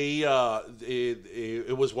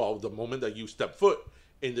was, the moment that you step foot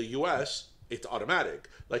in the U.S., it's automatic.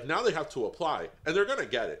 Like, now they have to apply, and they're gonna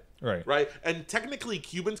get it. Right. And technically,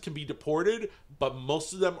 Cubans can be deported, but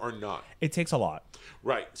most of them are not. It takes a lot.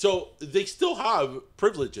 Right. So they still have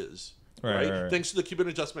privileges. Right. Thanks to the Cuban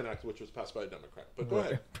Adjustment Act, which was passed by a Democrat. But go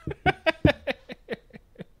ahead.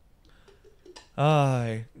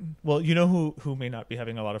 Well, you know who may not be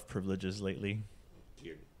having a lot of privileges lately?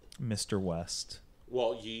 Yeah. Mr. West.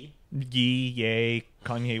 Well, Yee. Yay,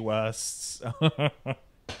 Kanye West. I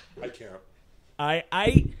can't.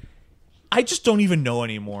 I just don't even know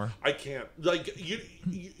anymore. I can't. Like,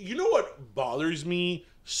 you know what bothers me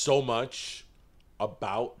so much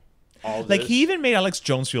about all this? Like, he even made Alex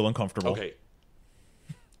Jones feel uncomfortable. Okay.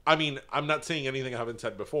 I mean, I'm not saying anything I haven't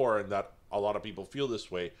said before, and that a lot of people feel this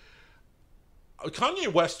way. Kanye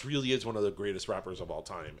West really is one of the greatest rappers of all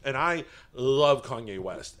time. And I love Kanye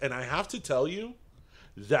West. And I have to tell you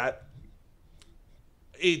that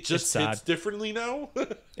it just hits differently now.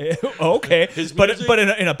 Okay. His music, but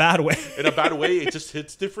in a bad way. In a bad way, it just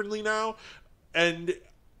hits differently now. And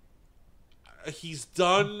he's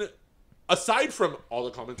done, aside from all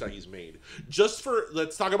the comments that he's made,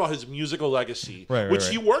 let's talk about his musical legacy, which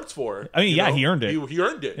he worked for. I mean, he earned it. He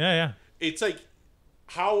earned it. Yeah. It's like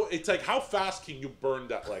how fast can you burn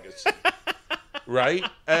that legacy? Right?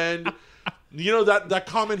 And that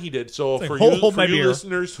comment he did. So like, for you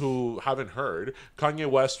listeners who haven't heard, Kanye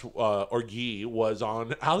West or Yee was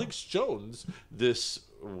on Alex Jones this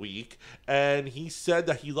week, and he said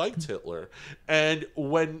that he liked Hitler. And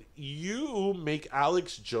when you make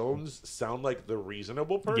Alex Jones sound like the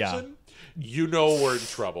reasonable person, you know we're in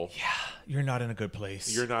trouble. Yeah, you're not in a good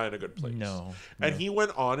place. You're not in a good place. No. And he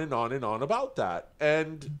went on and on and on about that.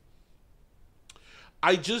 And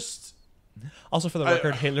I just... Also, for the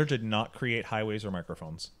record, Hitler did not create highways or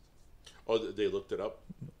microphones. Oh, they looked it up?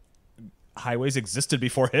 Highways existed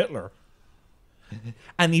before Hitler.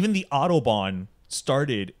 And even the Autobahn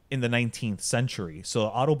started in the 19th century. So the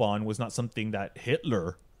Autobahn was not something that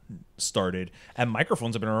Hitler started. And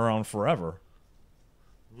microphones have been around forever.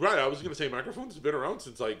 Right. I was going to say microphones have been around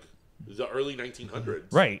since like the early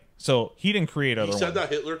 1900s. Right. So he didn't create other ones. He said that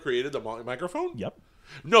Hitler created the microphone? Yep.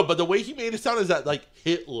 No, but the way he made it sound is that like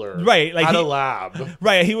Hitler had a lab.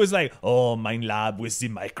 Right. He was like, oh, my lab was the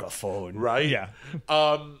microphone. Right. Yeah.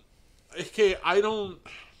 Okay. I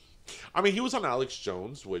mean, he was on Alex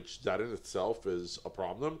Jones, which that in itself is a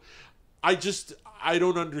problem. I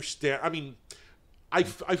don't understand. I mean, I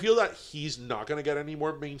feel that he's not going to get any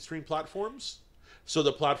more mainstream platforms. So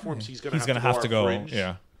the platforms he's going to have to go. Fringe.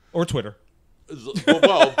 Yeah. Or Twitter.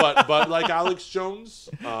 Well, but like Alex Jones,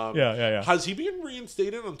 yeah. Has he been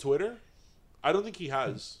reinstated on Twitter? I don't think he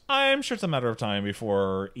has. I'm sure it's a matter of time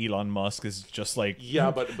before Elon Musk is just like,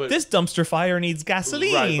 but this dumpster fire needs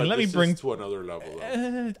gasoline. Right, but Let me bring to another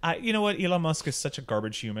level. You know what? Elon Musk is such a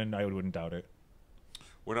garbage human. I wouldn't doubt it.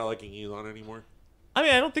 We're not liking Elon anymore. I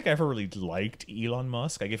mean, I don't think I ever really liked Elon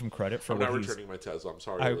Musk. I give him credit for I'm what not returning my Tesla. I'm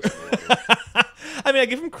sorry. I mean, I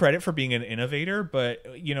give him credit for being an innovator, but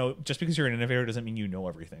just because you're an innovator doesn't mean you know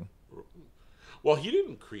everything. Well, he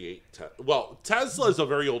didn't create Tesla is a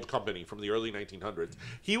very old company from the early 1900s.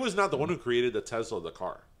 He was not the one who created the Tesla, the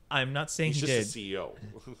car. I'm not saying he's he just did. a CEO.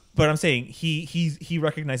 But I'm saying he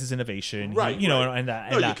recognizes innovation. Right. And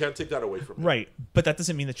that. You can't take that away from him. Right. But that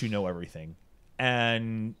doesn't mean that you know everything.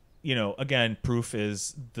 And, again, proof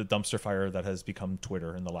is the dumpster fire that has become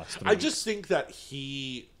Twitter in the last 3 weeks. I just think that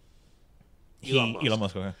Elon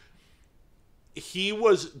Musk, okay. He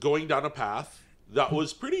was going down a path that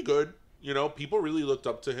was pretty good. People really looked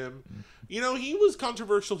up to him. He was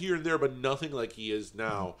controversial here and there, but nothing like he is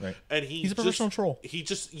now. Right. And he's a professional troll. He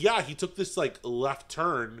took this like left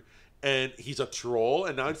turn, and he's a troll.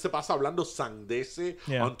 And now se pasa hablando sandese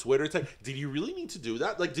on Twitter. It's like, did you really need to do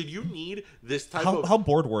that? Like, did you need this type of... How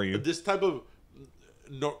bored were you? This type of...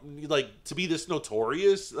 to be this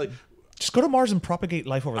notorious? Like... Just go to Mars and propagate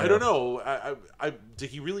life over there. I don't know.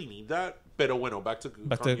 Did he really need that? Pero bueno, back to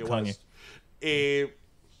Kanye West.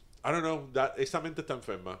 I don't know. Esa mente está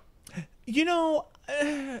enferma. You know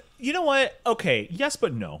what? Okay, yes,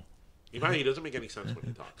 but no. He doesn't make any sense when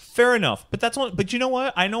he talks. Fair enough, but that's one. But you know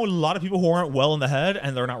what? I know a lot of people who aren't well in the head,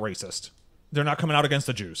 and they're not racist. They're not coming out against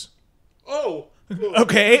the Jews. Oh.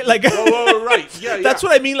 Okay, like right, yeah. That's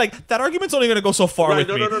what I mean. Like that argument's only going to go so far with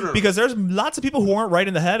me, no. because there's lots of people who aren't right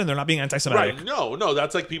in the head and they're not being anti-Semitic. Right? No,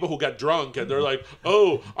 that's like people who get drunk and they're like,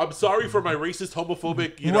 "Oh, I'm sorry for my racist,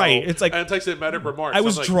 homophobic, right? It's like anti-Semitic remarks." I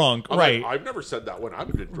was drunk, right? I've never said that when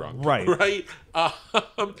I've been drunk, right? Right?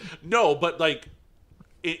 No, but like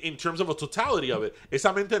in terms of a totality of it,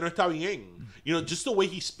 esa mente no está bien. You know, just the way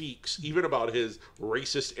he speaks, even about his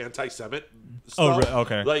racist anti-Semite stuff. Oh,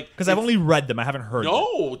 okay. Like, because I've only read them, I haven't heard them.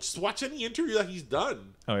 No, just watch any interview that he's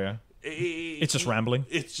done. Oh, yeah? It's just rambling?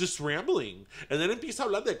 It's just rambling. And then empieza a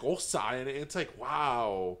hablar de cosa, and it's like,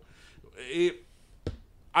 wow.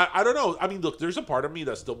 I don't know. I mean, look, there's a part of me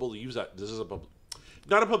that still believes that this is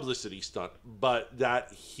not a publicity stunt, but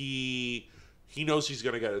that he knows he's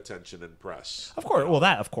going to get attention and press. Of course. Well,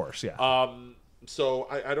 that, of course, yeah. So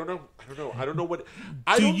I don't know. I don't know what.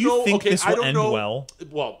 Do you think this will end well?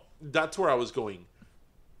 Well, that's where I was going.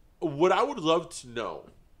 What I would love to know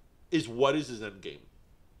is what is his end game.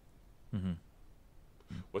 Mm-hmm.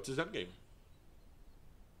 What's his end game?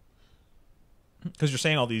 Because you're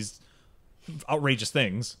saying all these outrageous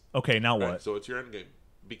things. Okay, now what? Right, so it's your end game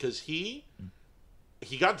because he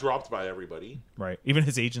got dropped by everybody. Right. Even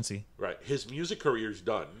his agency. Right. His music career's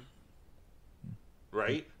done.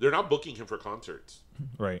 Right? They're not booking him for concerts.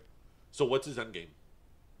 Right. So what's his end game?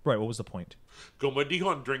 Right. What was the point? Como dijo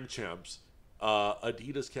on Drink Champs,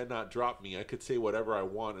 Adidas cannot drop me. I could say whatever I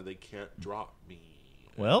want and they can't drop me.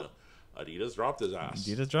 Well, Adidas dropped his ass.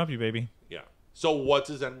 Adidas dropped you, baby. Yeah. So what's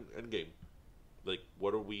his end game? Like,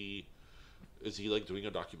 what are we... Is he like doing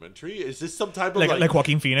a documentary? Is this some type of like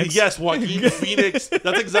Joaquin Phoenix? Yes, Joaquin Phoenix.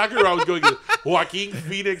 That's exactly where I was going. Joaquin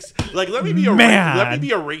Phoenix. Like, let me be a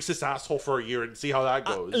racist asshole for a year and see how that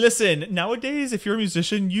goes. Listen, nowadays, if you're a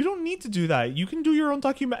musician, you don't need to do that. You can do your own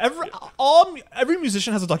document. Every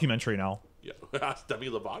musician has a documentary now. Yeah, ask Demi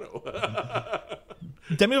Lovato.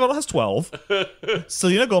 Demi Lovato has 12.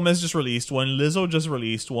 Selena Gomez just released one. Lizzo just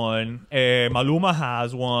released one. Maluma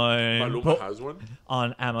has one. Maluma has one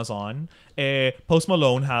on Amazon. Post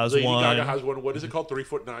Malone has Lady one. Gaga has one. What is it called?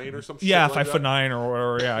 3'9" or something? Yeah, like 5'9"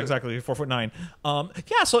 or yeah, exactly 4'9".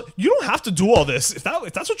 Yeah, so you don't have to do all this if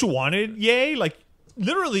that's what you wanted. Yay! Like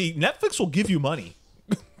literally, Netflix will give you money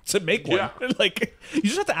to make one. Yeah. Like you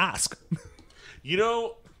just have to ask. You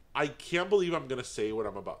know, I can't believe I'm gonna say what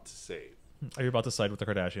I'm about to say. Are you about to side with the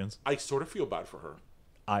Kardashians? I sort of feel bad for her.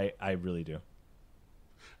 I really do.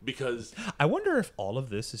 Because I wonder if all of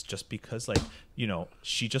this is just because, like, you know,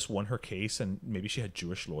 she just won her case and maybe she had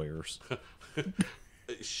Jewish lawyers.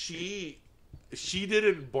 she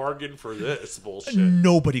didn't bargain for this bullshit.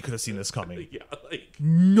 Nobody could have seen this coming. Yeah, like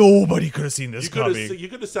nobody could have seen this coming. You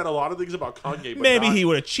could have said a lot of things about Kanye. But maybe he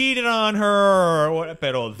would have cheated on her or what.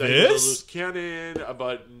 But this loose cannon,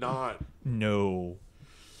 but not. No.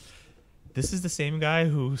 This is the same guy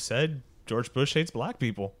who said George Bush hates black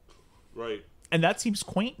people. Right. And that seems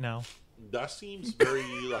quaint now. That seems very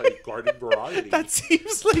like garden variety. That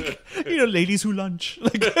seems like, you know, ladies who lunch,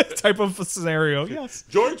 like that type of scenario. Yes.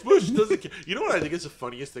 George Bush doesn't care. You know what I think is the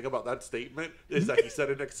funniest thing about that statement is that he said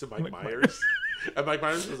it next to Mike Myers. And Mike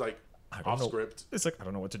Myers was like, off script. It's like, I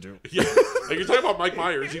don't know what to do. Yeah. Like you're talking about Mike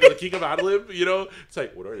Myers, you know, the king of ad-lib, you know? It's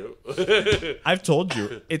like, what are you? I've told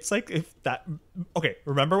you. It's like if that... Okay,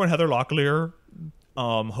 remember when Heather Locklear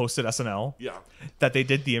hosted SNL? Yeah. That they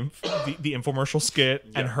did the infomercial skit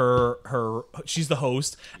and her she's the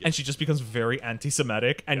host and she just becomes very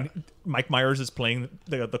anti-Semitic and Mike Myers is playing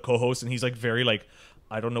the co-host and he's like very like,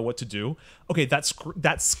 I don't know what to do. Okay,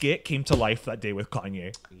 that skit came to life that day with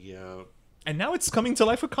Kanye. Yeah. And now it's coming to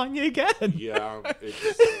life with Kanye again. Yeah.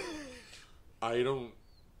 I don't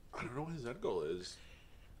know what his end goal is.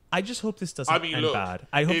 I just hope this doesn't end bad.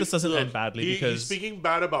 I hope this doesn't end badly because he's speaking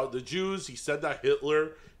bad about the Jews. He said that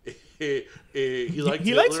Hitler. He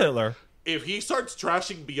likes Hitler. If he starts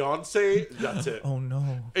trashing Beyonce, that's it. Oh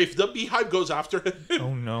no! If the Beehive goes after him,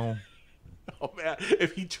 oh no! Oh man!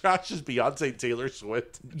 If he trashes Beyonce and Taylor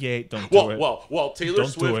Swift, yeah, don't do it. Well, Taylor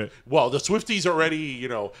Swift. Well, the Swifties already,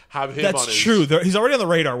 have him. That's on his... true. He's already on the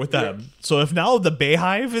radar with them. Yeah. So if now the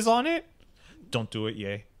Beehive is on it, don't do it.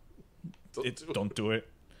 Yay! Don't do it.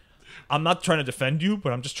 I'm not trying to defend you,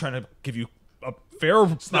 but I'm just trying to give you a fair.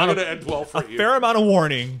 It's not going to end well for you. A fair amount of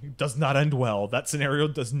warning. It does not end well. That scenario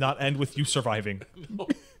does not end with you surviving. No.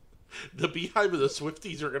 The beehive and the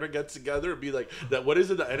Swifties are gonna get together and be like, "That what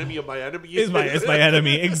is it? The enemy of my enemy Is my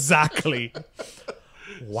enemy exactly?"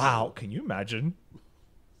 Wow, can you imagine?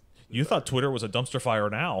 You thought Twitter was a dumpster fire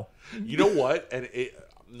now. You know what? And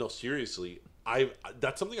no, seriously,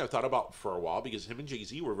 that's something I've thought about for a while because him and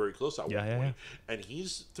Jay-Z were very close at one point, and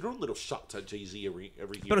he's thrown little shots at Jay-Z every year.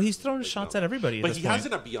 But he's throwing shots at everybody. But he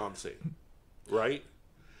hasn't at Beyonce, right?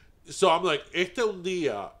 So I'm like, este un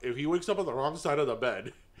día, if he wakes up on the wrong side of the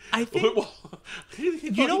bed. I think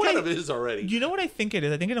you know what kind of is already. You know what I think it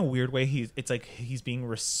is? I think in a weird way it's like he's being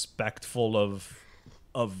respectful of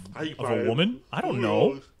a woman. I don't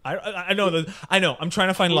know. I know. I'm trying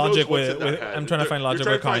to find logic with I'm trying to find logic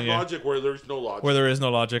with Kanye. Logic where there's no logic. Where there is no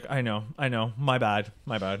logic. I know. My bad.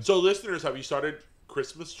 So listeners, have you started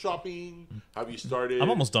Christmas shopping? Have you started? I'm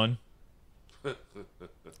almost done. But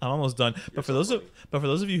for those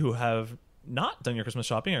of you who have not done your Christmas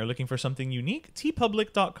shopping or are looking for something unique,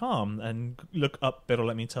 tpublic.com and look up Pero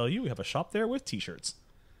Let Me Tell You. We have a shop there with t-shirts.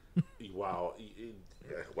 Wow.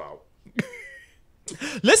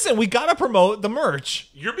 Listen, we gotta promote the merch.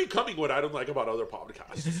 You're becoming what I don't like about other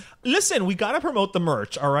podcasts. Listen, we gotta promote the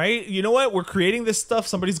merch, all right? You know what? We're creating this stuff.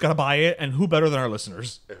 Somebody's gotta buy it, and who better than our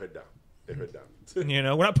listeners? If it down. You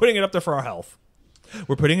know, we're not putting it up there for our health.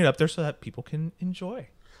 We're putting it up there so that people can enjoy.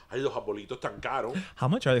 Ay, los abuelitos tan caro. How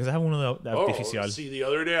much are they? Because I have one of the artificial. See, the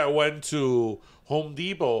other day I went to Home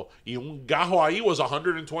Depot y un gajo ahí was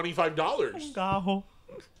 $125. Un gajo.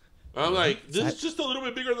 I'm like, this is just a little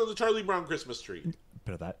bit bigger than the Charlie Brown Christmas tree.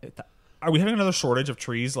 But are we having another shortage of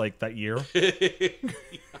trees like that year?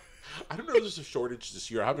 I don't know if there's a shortage this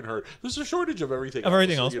year. I haven't heard. There's a shortage of everything. Of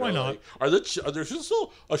everything else? Why not? Like, there's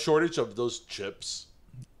still a shortage of those chips.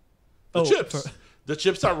 The chips. The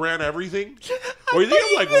chips that ran everything. Or you think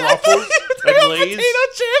of like Ruffles and Lay's? Potato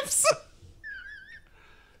chips.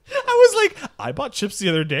 I was like, I bought chips the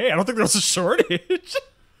other day. I don't think there was a shortage.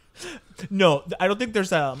 No, I don't think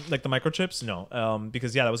there's like the microchips. No,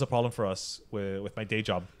 because that was a problem for us with my day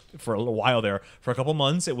job for a little while there. For a couple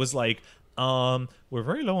months, it was like, we're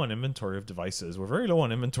very low on inventory of devices. And we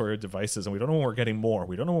don't know when we're getting more.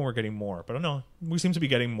 But I don't know. We seem to be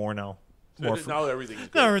getting more now. Now everything's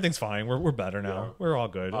good. No, everything's fine. We're better now. Yeah. We're all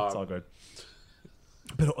good. It's all good.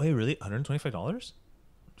 But really, $125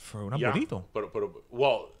 for un abuelito? But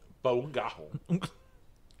un gajo.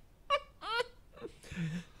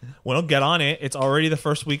 Well, get on it. It's already the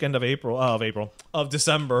first weekend of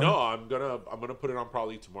December. No, I'm gonna put it on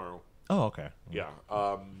probably tomorrow. Oh, okay. Yeah.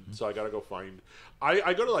 So I gotta go find.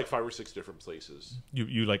 I go to like 5 or 6 different places.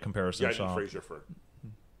 You like comparison Yeah, I shop? need Fraser fur.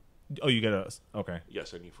 Oh, you get okay.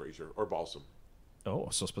 Yes, I need Fraser or balsam. Oh,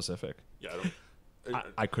 so specific. Yeah,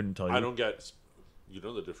 I couldn't tell you. I don't get. You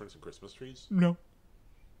know the difference in Christmas trees? No.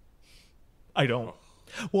 I don't. Oh.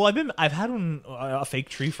 Well, I've had a fake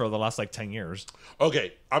tree for the last like 10 years.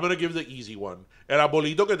 Okay, I'm gonna give the easy one. El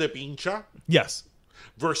abuelito que te pincha. Yes.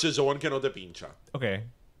 Versus the one que no te pincha. Okay.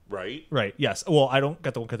 Right. Right. Yes. Well, I don't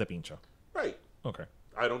get the one que te pincha. Right. Okay.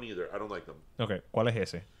 I don't either. I don't like them. Okay. ¿Cuál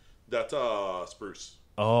es ese? That's spruce.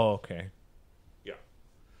 Oh, okay. Yeah.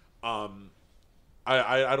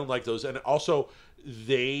 I don't like those, and also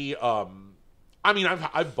they I mean,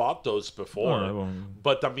 I've bought those before,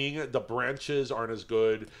 but the branches aren't as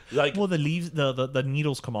good. Like, well, the leaves, the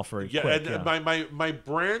needles come off very quick. And my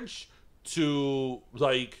branch to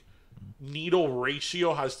like needle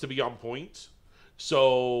ratio has to be on point,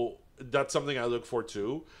 so that's something I look for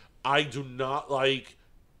too. I do not like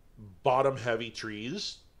bottom heavy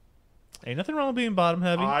trees. Ain't nothing wrong with being bottom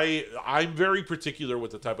heavy. I'm very particular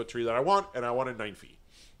with the type of tree that I want, and I want it 9 feet.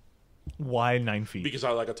 Why 9 feet? Because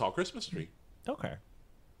I like a tall Christmas tree. Okay.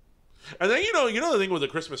 And then you know the thing with the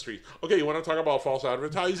Christmas trees. Okay, you want to talk about false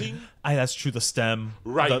advertising? That's true. The stem,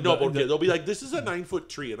 right? But they'll be like, "This is a 9 foot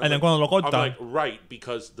tree," and then cuando lo cortan, I'm like, right,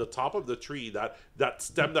 because the top of the tree, that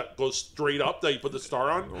stem that goes straight up that you put the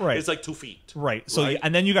star on, right, is like 2 feet. Right. So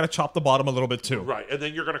and then you got to chop the bottom a little bit too. Right, and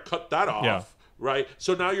then you're gonna cut that off. Yeah. Right.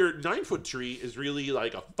 So now your 9 foot tree is really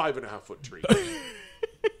like a 5.5 foot tree.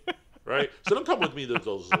 Right. So don't come with me with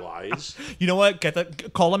those lies. You know what?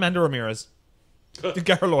 Call Amanda Ramirez.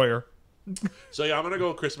 Get her lawyer. So yeah, I'm gonna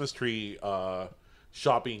go Christmas tree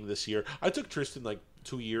shopping this year. I took Tristan like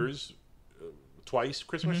 2 years, twice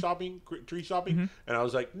Christmas shopping, tree shopping, and I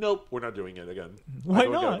was like, nope, we're not doing it again. Why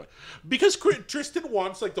not? Because Tristan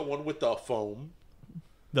wants like the one with the foam,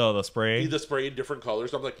 the spray, in different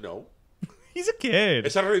colors. I'm like, no. He's a kid.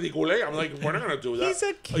 It's not ridicule. I'm like, we're not gonna do that. He's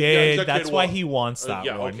a kid. That's why he wants that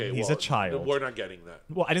one. Okay, he's a child. We're not getting that.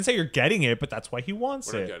 Well, I didn't say you're getting it, but that's why he wants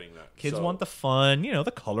it. We're not getting that. Kids want the fun,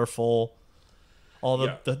 the colorful, all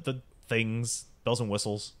the things, bells and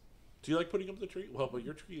whistles. Do you like putting up the tree? Well, but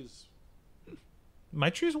your tree is My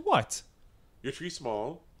tree's what? your tree's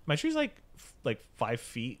small. My tree's like 5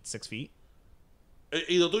 feet, 6 feet. Y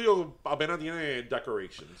lo tuyo apenas tiene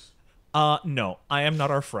decorations. No, I am not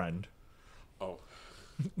our friend. Oh.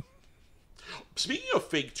 Speaking of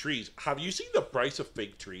fake trees, have you seen the price of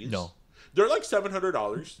fake trees? No. They're like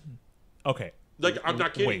 $700. Okay. Like, I'm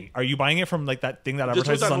not kidding. Wait, are you buying it from like that thing that This was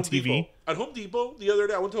advertises at on Home TV? Depot. At Home Depot the other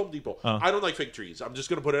day, I went to Home Depot. I don't like fake trees. I'm just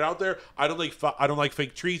gonna put it out there. I don't like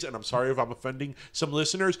fake trees, and I'm sorry if I'm offending some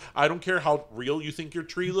listeners. I don't care how real you think your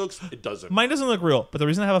tree looks. It doesn't. Mine doesn't look real, but the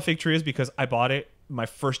reason I have a fake tree is because I bought it my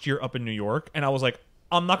first year up in New York, and I was like,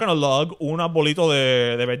 I'm not gonna lug un arbolito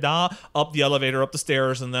de verdad up the elevator, up the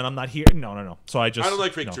stairs, and then I'm not here. No. So I don't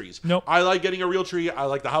like fake trees. Nope. I like getting a real tree. I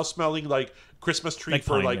like the house smelling like Christmas tree Like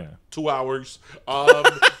for pine, like yeah. 2 hours.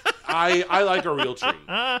 I like a real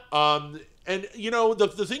tree. And you know the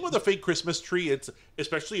thing with a fake Christmas tree, it's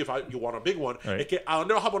especially if you want a big one. Right. Es que a dónde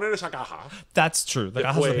vas a poner esa caja That's true. The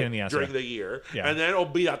caja's a pain in the ass. during Yeah. the year, Yeah. and then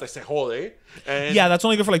olvídate se jode. And Yeah, that's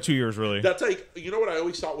only good for like 2 years, really. that's like, you know what I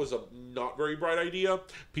always thought was a not very bright idea?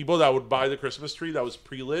 People that would buy the Christmas tree that was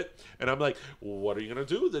pre-lit, and I'm like, what are you gonna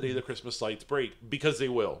do the day the Christmas lights break? Because they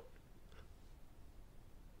will.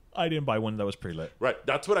 I didn't buy one that was pre-lit. Right,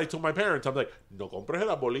 that's what I told my parents. I'm like, no compres el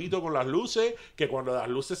arbolito con las luces, que cuando las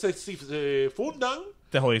luces se fundan,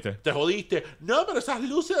 Te jodiste. te jodiste. No, pero esas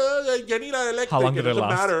luces ya ni la electric, How long it did it doesn't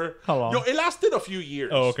last? matter. How long? No, it lasted a few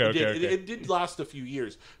years. Oh, okay, It did, okay. It did last a few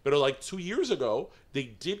years. But like 2 years ago, they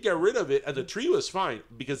did get rid of it, and the tree was fine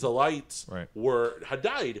because the lights Right. had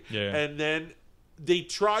died. Yeah. And then they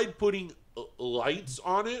tried putting lights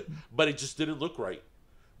on it, but it just didn't look right.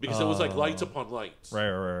 Because it was like lights upon lights.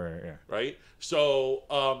 Right, yeah. Right? So,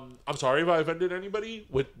 I'm sorry if I offended anybody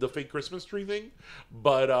with the fake Christmas tree thing,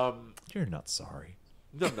 but You're not sorry.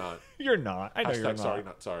 no, I'm not. You're not. I know you're Hashtag not. sorry,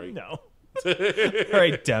 not sorry. No. All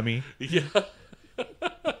right, Demi. Yeah.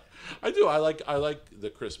 I do. I like the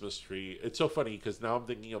Christmas tree. It's so funny because now I'm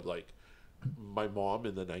thinking of like my mom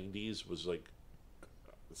in the 90s was like,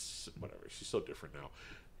 whatever. She's so different now.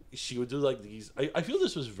 She would do like these. I feel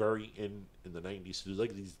this was very in the 90s to do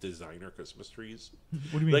like these designer Christmas trees.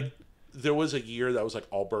 What do you mean? Like there was a year that was like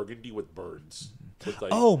all burgundy with birds. With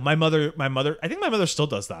like, Oh, my mother. I think my mother still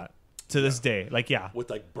does that to this day. Like, yeah, with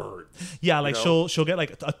like birds. yeah. Like you know? she'll get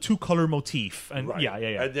like a 2-color motif, and Right. yeah.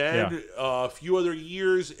 And then a few other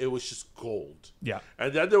years it was just gold. Yeah.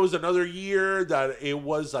 And then there was another year that it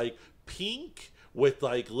was like pink with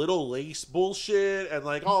like little lace bullshit and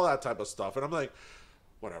like all that type of stuff. And I'm like,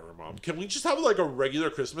 whatever, Mom. Can we just have like a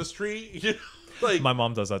regular Christmas tree? You know, like My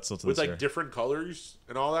mom does that still to with this like year. different colors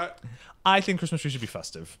and all that. I think Christmas trees should be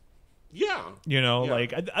festive. Yeah. You know, Yeah.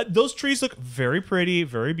 like those trees look very pretty,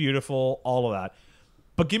 very beautiful, all of that.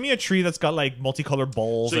 But give me a tree that's got like multicolored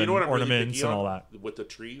bowls So you and know what I'm ornaments really and all picky that. on with the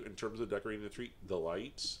tree in terms of decorating the tree, the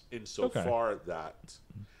lights, insofar that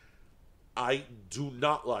I do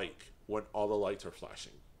not like when all the lights are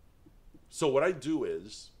flashing. So what I do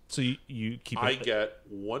is So you keep I it. get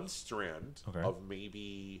one strand Okay. of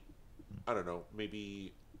maybe, I don't know,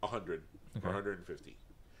 maybe 100 or 150.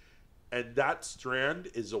 And that strand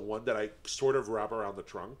is the one that I sort of wrap around the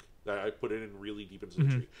trunk, that I put it in really deep into the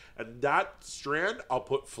Mm-hmm. tree. And that strand I'll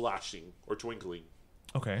put flashing or twinkling.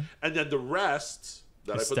 Okay. And then the rest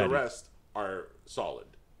that Is I put steady. the rest are solid.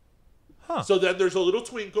 Huh. So then there's a little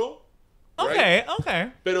twinkle. Right? Okay.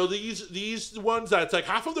 But these ones that's like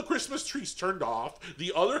half of the Christmas tree's turned off,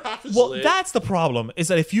 the other half is Well, lit. that's the problem. Is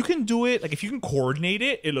that if you can do it, like if you can coordinate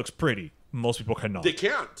it, it looks pretty. Most people cannot. They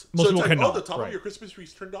can't. Most so people it's like, cannot, oh, the top right. of your Christmas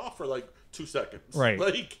tree's turned off for like 2 seconds. Right.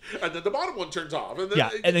 Like, and then the bottom one turns off. And then Yeah,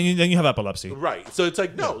 and then you have epilepsy. right. So it's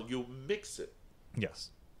like, no, you mix it. Yes.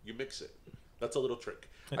 You mix it. That's a little trick.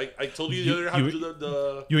 I told you the other how to do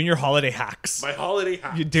the You and your holiday hacks. my holiday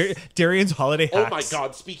hack. Darian's holiday hacks. Oh my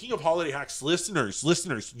God! Speaking of holiday hacks, listeners,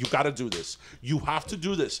 you got to do this. You have to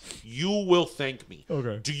do this. You will thank me.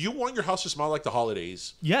 Okay. Do you want your house to smell like the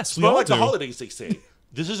holidays? Yes, we smell all like do. the holidays. They say.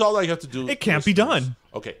 This is all I have to do. It can't be listeners. done.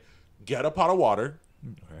 Okay. Get a pot of water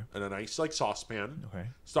Okay. and a nice like saucepan. Okay.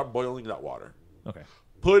 Start boiling that water. Okay.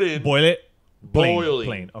 Put in Boil it. Boiling.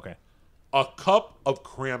 Plain. Okay. a cup of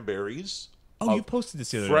cranberries. Oh, you of posted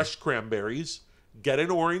this the other fresh day. cranberries. Get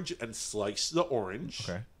an orange and slice the orange.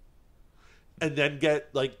 Okay. And then get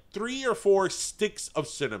like 3 or 4 sticks of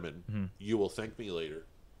cinnamon. Mm-hmm. You will thank me later.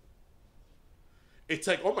 It's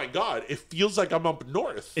like, oh my God, it feels like I'm up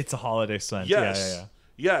north. It's a holiday scent. Yes. Yeah.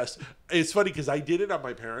 Yes. It's funny because I did it at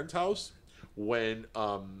my parents' house when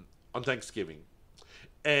on Thanksgiving.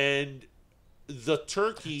 And the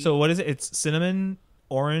turkey So what is it? It's cinnamon,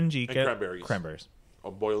 orange, and cranberries. Cranberries.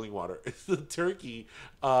 of boiling water. The turkey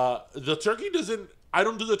doesn't. I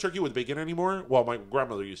don't do the turkey with bacon anymore. Well, my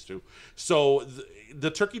grandmother used to. So the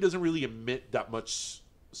turkey doesn't really emit that much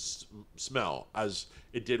smell as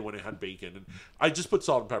it did when it had bacon. And I just put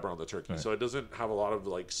salt and pepper on the turkey, so it doesn't have a lot of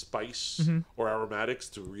like spice or aromatics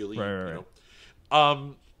to really, you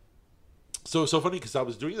know. So funny because I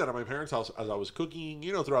was doing that at my parents' house as I was cooking,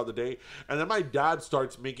 you know, throughout the day, and then my dad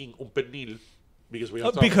starts making un pernil because we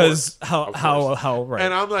have how right.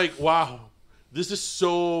 And I'm like, wow, this is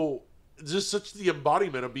such the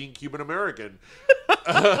embodiment of being Cuban American.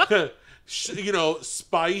 You know,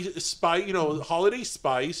 spice, you know, holiday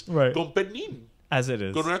spice con pernil. As it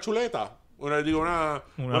is. Con una chuleta. Una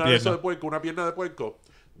pierna de puerco.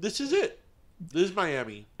 This is it. This is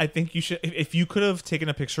Miami. I think you should, if you could have taken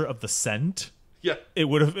a picture of the scent, yeah, it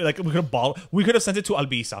would have, like, we could have sent it to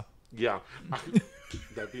Albisa. Yeah.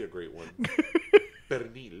 That'd be a great one.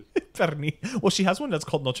 Pernil. Well, she has one that's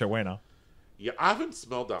called Nochebuena. Yeah, I haven't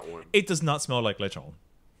smelled that one. It does not smell like lechon.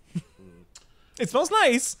 It smells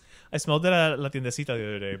nice. I smelled it at La Tiendecita the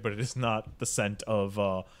other day, but it is not the scent of,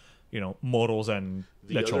 you know, moros and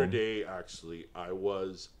the lechon. The other day, actually, I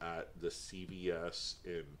was at the CVS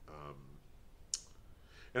in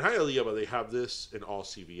Hialeah, but they have this in all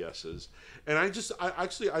CVS's. And I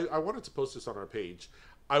wanted to post this on our page.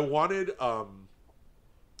 I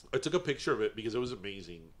took a picture of it because it was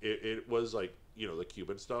amazing. It was like, you know, the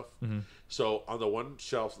Cuban stuff. So on the one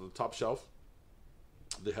shelf, on the top shelf,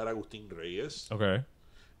 they had Augustin Reyes. Okay.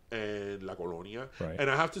 And La Colonia. Right. And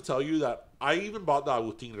I have to tell you that I even bought the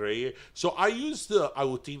Augustin Reyes. So I use the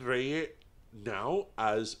Augustin Reyes now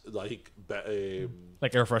as like air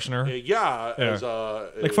freshener. As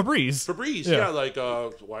like Febreze. Yeah. Like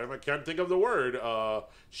can't think of the word.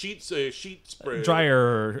 Sheet spray.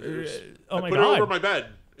 Dryer. Oh my god. Put it over my bed.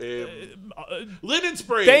 Linen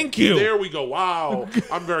spray. Thank you. There we go. Wow.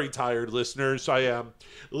 I'm very tired, listeners. I am.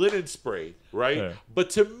 Linen spray, right? Yeah. But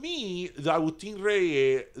to me, the Agustin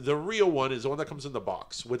Reyes, the real one, is the one that comes in the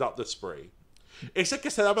box without the spray. Ese que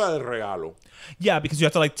se da para el regalo. Yeah, because you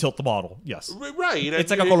have to like tilt the bottle. Yes. Right. It's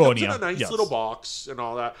like a Colonia. It comes in a nice little box and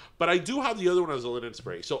all that. But I do have the other one as a linen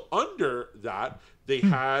spray. So under that, they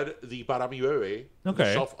had the Para Mi Bebé. Okay.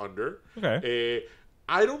 The shelf under. Okay.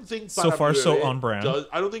 I don't think so far so on brand.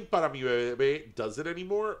 I don't think Para Mi Bebé does it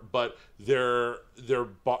anymore, but their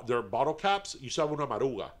bottle caps, you saw una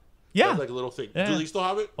maruga. Yeah. That's like a little thing. Yeah. Do they still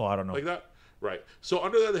have it? Oh, I don't know. Like that? Right. So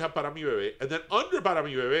under that they have Para Mi Bebé, and then under Para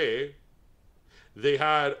Mi Bebé, they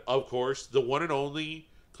had, of course, the one and only,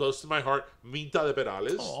 close to my heart, Mirta de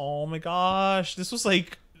Perales. Oh my gosh. This was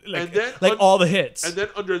like then all the hits. And then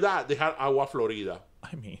under that they had Agua Florida.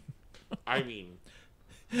 I mean.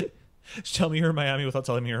 Tell me you're in Miami without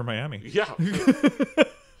telling me you're in Miami. Yeah.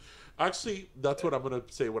 Actually, that's what I'm going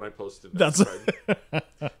to say when I post it. That's because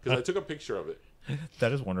I took a picture of it.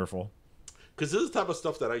 That is wonderful. Because this is the type of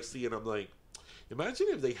stuff that I see and I'm like, imagine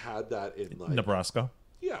if they had that in like Nebraska.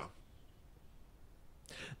 Yeah.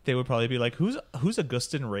 They would probably be like, who's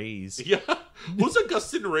Augustin Reyes? Yeah. Who's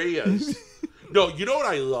Augustin Reyes? No, you know what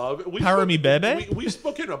I love? Para mi bebe? We've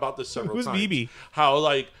spoken about this several Who's times. Bibi? How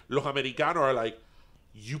like los Americanos are like,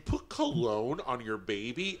 you put cologne on your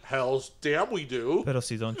baby? Hells damn we do. Pero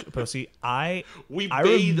si we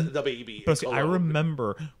bathe the baby. But see, I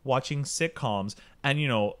remember watching sitcoms, and you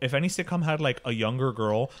know, if any sitcom had like a younger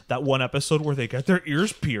girl, that one episode where they get their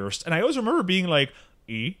ears pierced, and I always remember being like,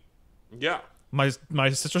 yeah. My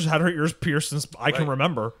sister's had her ears pierced since I can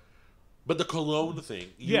remember. But the cologne thing,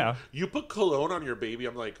 you put cologne on your baby.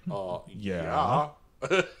 I'm like, yeah.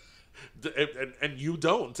 And you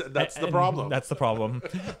don't. And that's the problem. That's the problem.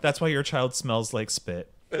 That's why your child smells like spit.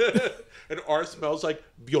 And ours smells like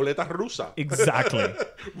Violeta Rusa. Exactly.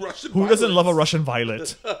 Russian Who doesn't love a Russian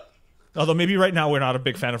violet? Although maybe right now we're not a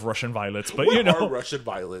big fan of Russian violets, but you know. What are Russian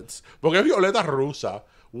violets? Porque Violeta Rusa,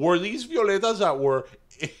 were these violetas that were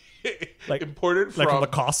imported from... Like from the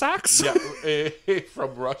Cossacks? Yeah,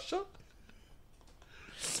 from Russia?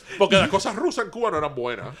 Porque las cosas rusas en Cuba no eran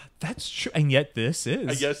buenas. That's true, and yet this is.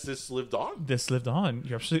 I guess this lived on. This lived on.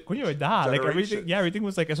 You're absolutely. Like everything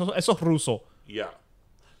was like eso ruso. Yeah.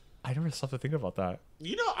 I never stopped to think about that.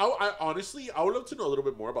 You know, I honestly, I would love to know a little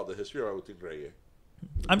bit more about the history of Agustin Reyes.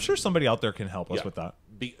 I'm sure somebody out there can help us with that.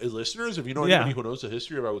 Listeners, if you know anybody who knows the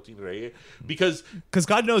history of Agustin Reyes, because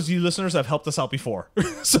God knows you listeners have helped us out before.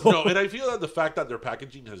 So no, and I feel that the fact that their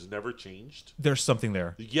packaging has never changed. There's something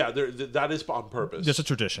there. Yeah, that is on purpose. There's a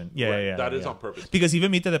tradition. Yeah. That is on purpose. Because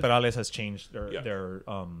even Mirta de Perales has changed their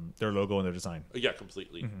logo and their design. Yeah,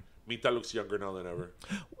 completely. Mirta looks younger now than ever.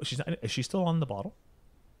 Is she still on the bottle?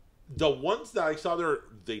 The ones that I saw there,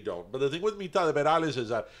 they don't. But the thing with Mirta de Perales is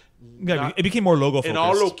that It became more logo focused. in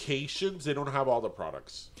all locations, they don't have all the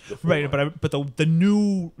products. Right, but the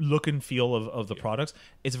new look and feel of the products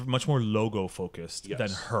is much more logo focused than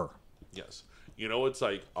her. Yes. You know, it's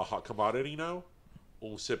like a hot commodity now.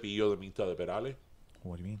 Un cepillo de Mirta de Perales.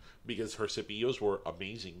 What do you mean? Because her cepillos were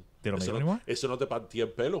amazing. They don't make it anymore? Eso no te partía el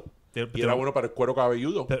pelo. They Y era bueno para el cuero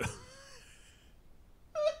cabelludo.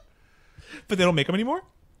 But they don't make them anymore?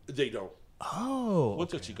 They don't. Oh.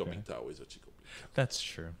 What's a Chico Mirta? Always a Chico Mirta. That's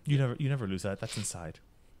true. You never lose that. That's inside.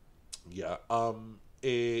 Yeah.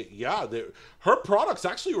 Her products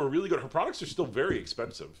actually were really good. Her products are still very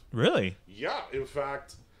expensive. Really? Yeah. In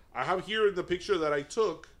fact, I have here in the picture that I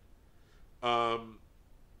took. Damn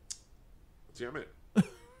it.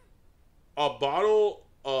 A bottle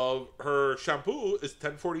of her shampoo is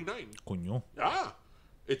 $10.49. Coño. Ah.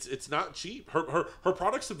 It's not cheap. Her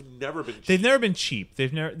products have never been cheap. They've never been cheap.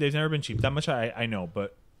 They've never been cheap. That much I know,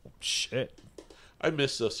 but shit. I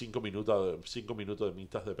miss the 5 minutos de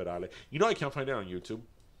Mirta de Perales. You know I can't find it on YouTube.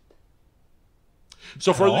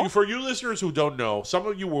 So for you listeners who don't know, some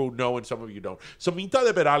of you will know and some of you don't. So Mirta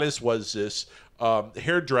de Perales was this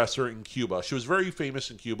hairdresser in Cuba. She was very famous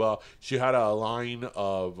in Cuba. She had a line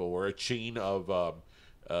of, or a chain of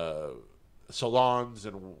salons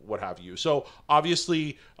and what have you. So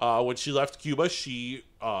obviously when she left Cuba, she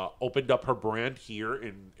opened up her brand here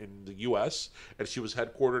in the US, and she was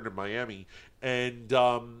headquartered in Miami, and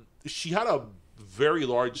she had a very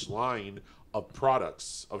large line of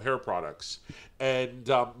products, of hair products,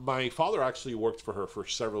 and my father actually worked for her for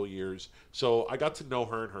several years, so I got to know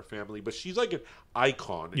her and her family. But she's like an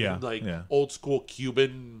icon in old school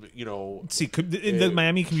Cuban, you know. See, in the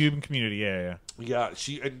Miami Cuban community, yeah.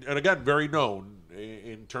 She and again very known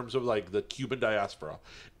in terms of like the Cuban diaspora,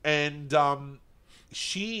 and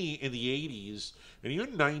she in the 80s and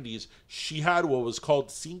even 90s she had what was called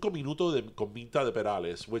 5 minutos con Mirta de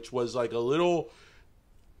Perales, which was like a little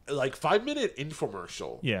like 5-minute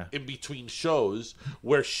infomercial in between shows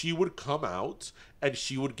where she would come out and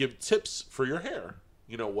she would give tips for your hair.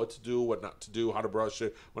 You know, what to do, what not to do, how to brush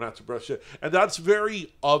it, what not to brush it. And that's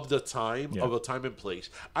very of the time, of a time and place.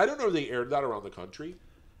 I don't know if they aired that around the country.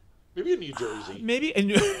 Maybe in New Jersey. Maybe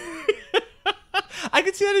in I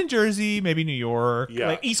could see that in Jersey, maybe New York. Yeah.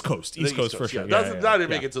 Like East Coast for sure. That didn't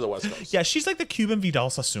make it to the West Coast. Yeah, she's like the Cuban Vidal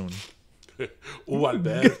Sassoon.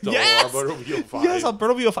 Alberto. Yes! Alberto VO5. Yes,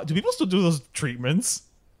 Alberto VO5. Do people still do those treatments?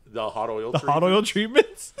 The hot oil treatments? Hot oil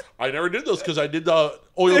treatments? I never did those because I did the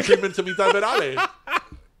oil treatment to Mirta de Perales.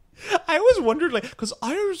 I always wondered, like, because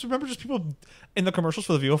I always remember just people in the commercials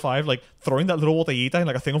for the VO5, like, throwing that little botellita in,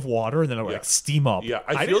 like, a thing of water and then it would, like, steam up. Yeah,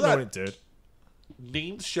 I didn't know what it did.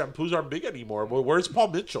 Named shampoos aren't big anymore. Well, where's Paul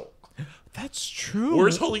Mitchell? That's true.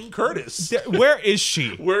 Where's Helene Curtis? Where is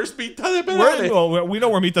she? Where's Mirta de Perales? We know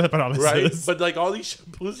where Mirta de Perales is. But, like, all these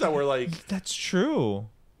shampoos that were, like... That's true.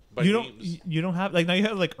 You don't have... Like, now you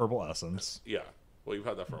have, like, herbal essence. Yeah. Well, you've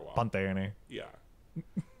had that for a while. Pantene. Yeah.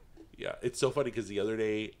 Yeah. It's so funny because the other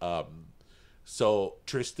day... so,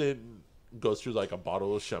 Tristan goes through, like, a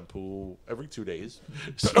bottle of shampoo every 2 days.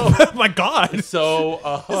 So, oh, my God. So...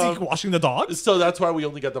 is he washing the dogs? So, that's why we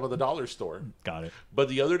only get them at the dollar store. Got it. But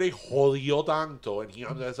the other day, jodió tanto, and he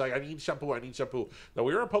was like, I need shampoo. Now,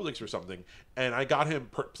 we were at Publix or something, and I got him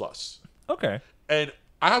Pert Plus. Okay. And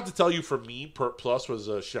I have to tell you, for me, Pert Plus was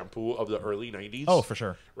a shampoo of the early 90s. Oh, for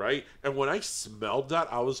sure. Right? And when I smelled that,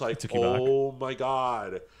 I was like, oh, my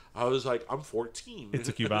God. I was like, I'm 14. It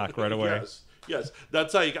took you back right away. Yes.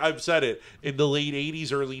 That's like, I've said it. In the late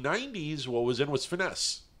 80s, early 90s, what was in was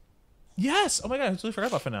Finesse. Yes. Oh, my God. I totally forgot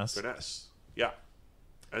about Finesse. Finesse. Yeah.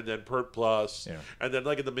 And then Pert Plus. Yeah. And then,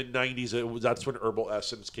 like, in the mid-90s, that's when Herbal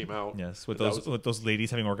Essence came out. Yes. With those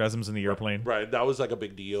ladies having orgasms in the airplane. Right. That was, like, a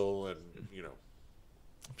big deal. And, you know.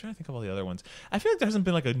 I'm trying to think of all the other ones. I feel like there hasn't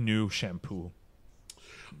been, like, a new shampoo.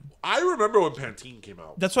 I remember when Pantene came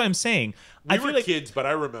out. That's what I'm saying. We were like kids, but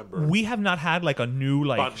I remember. We have not had like a new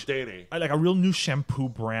Pantene. like a real new shampoo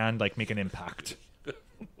brand like make an impact.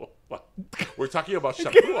 We're talking about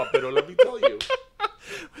shampoo, pero let me tell you.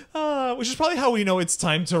 Which is probably how we know it's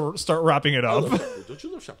time to start wrapping it up. Don't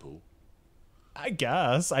you love shampoo? I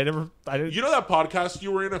guess I didn't. You know that podcast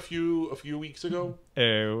you were in a few weeks ago?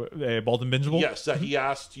 Bald and Bingeable. Yes, that he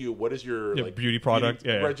asked you what is your like, beauty product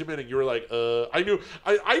regimen, and you were like,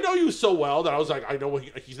 I know you so well that I was like, I know what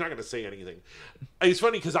he's not going to say anything. It's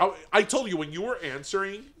funny because I told you when you were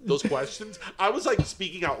answering those questions, I was like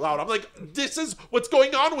speaking out loud. I'm like, this is what's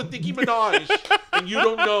going on with Nicki Minaj, and you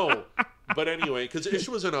don't know. But anyway, because Ish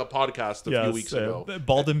was in a podcast a few weeks ago.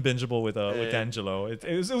 Bald and Bingeable with Angelo. It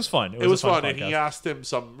was fun. It was fun, podcast. and he asked him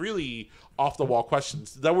some really off the wall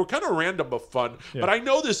questions that were kind of random but fun. Yeah. But I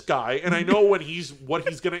know this guy, and I know what he's going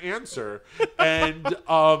to answer. And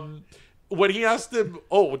when he asked him,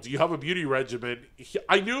 "Oh, do you have a beauty regimen?"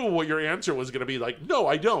 I knew what your answer was going to be. Like, no,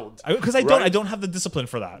 I don't, because I don't have the discipline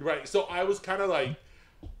for that. Right. So I was kind of like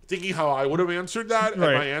thinking how I would have answered that, and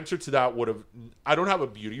Right. my answer to that would have. I don't have a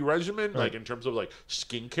beauty regimen, like in terms of like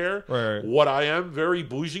skincare. Right. What I am very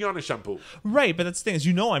bougie on is shampoo. Right, but that's the thing is,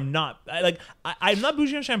 I'm not I'm not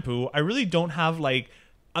bougie on shampoo. I really don't have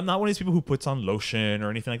I'm not one of these people who puts on lotion or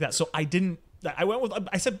anything like that. So I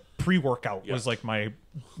said pre-workout was like my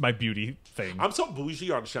beauty thing. I'm so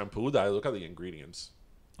bougie on shampoo that I look at the ingredients.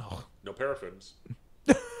 Oh. No paraffins.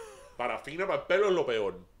 Parafina para pelo lo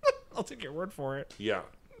peor. I'll take your word for it. Yeah.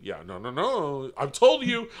 No. I've told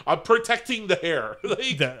you, I'm protecting the hair.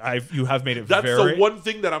 You have made it That's the one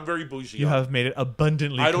thing that I'm very bougie on. You have made it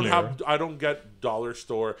abundantly clear. I don't get dollar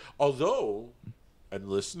store. Although, and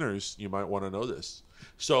listeners, you might want to know this.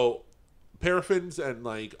 So, paraffins and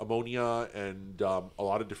like ammonia and a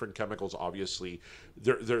lot of different chemicals, obviously,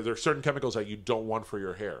 there are certain chemicals that you don't want for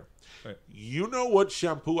your hair. Right. You know what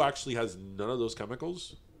shampoo actually has none of those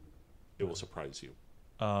chemicals? It will surprise you.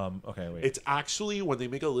 Okay, wait. It's actually, when they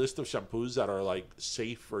make a list of shampoos that are like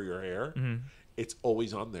safe for your hair, it's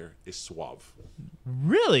always on there. It's Suave.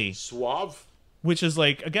 Really? Suave. Which is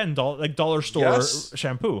again, dollar store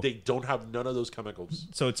shampoo. They don't have none of those chemicals.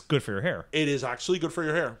 So it's good for your hair. It is actually good for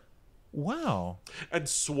your hair. Wow. And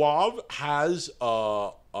Suave has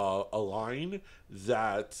a line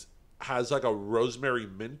that has like a rosemary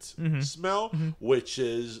mint smell, which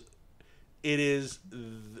is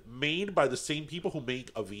made by the same people who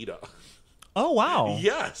make Aveda. Oh, wow.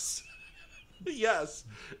 Yes. Yes.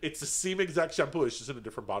 It's the same exact shampoo. It's just in a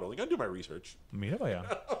different bottling. I do my research. Mira vaya.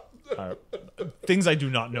 Things I do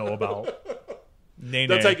not know about. Nay.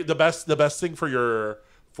 That's like the best thing for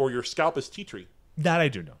your scalp is tea tree. That I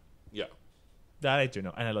do know. Yeah. That I do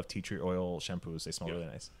know. And I love tea tree oil shampoos. They smell really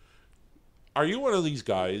nice. Are you one of these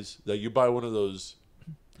guys that you buy one of those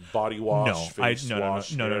body wash, face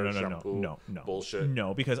wash, no, bullshit?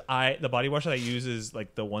 No, because the body wash that I use is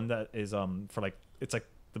like the one that is for like, it's like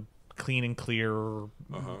the clean and clear,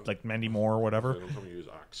 like Mandy Moore or whatever. Don't tell me you use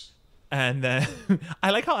Axe. And then I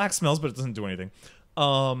like how Axe smells, but it doesn't do anything.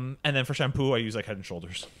 And then for shampoo, I use like Head and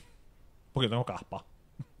Shoulders. Porque tengo caspa.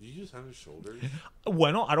 You use Head and Shoulders?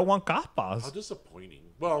 Bueno, I don't want caspas. How disappointing.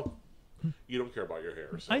 Well, you don't care about your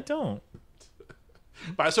hair. So. I don't.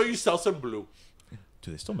 But I saw you sell some blue. Do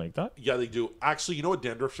they still make that? Yeah, they do. Actually, you know what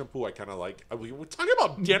dandruff shampoo I kind of like? We were talking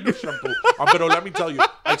about dandruff shampoo. But let me tell you,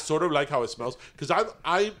 I sort of like how it smells. Because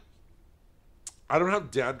I don't have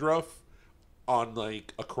dandruff on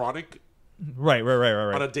like a chronic... Right.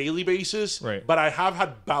 On a daily basis. Right. But I have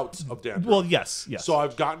had bouts of dandruff. Well, yes. So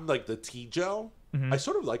I've gotten like the tea gel. I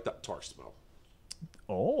sort of like that tar smell.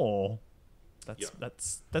 Oh.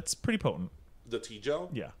 That's pretty potent. The tea gel?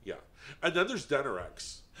 Yeah. And then there's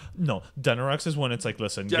Denorex. No, Denorex is when it's like,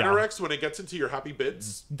 listen, Denorex when it gets into your happy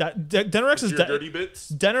bits. Denorex is your dirty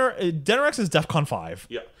bits. Denorex is DEFCON 5.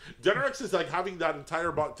 Yeah, Denorex is like having that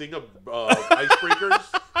entire thing of icebreakers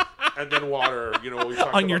and then water. You know, we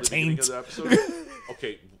talked on about your the beginning taint. of the episode.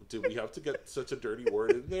 Okay, do we have to get such a dirty word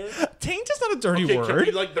in there? Taint is not a dirty word. Can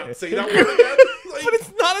we like not say that word again? Like, but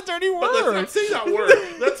it's not a dirty word. But let's not say that word.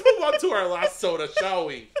 Let's move on to our last soda, shall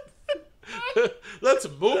we? Let's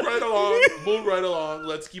move right along.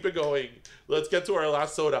 Let's keep it going. Let's get to our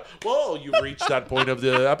last soda. Well, you reached that point of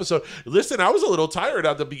the episode. Listen, I was a little tired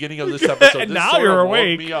at the beginning of this episode. And this now soda you're woke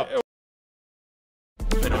awake. Me up.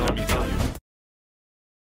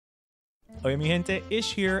 Oye, mi gente,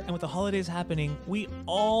 Ish here, and with the holidays happening, we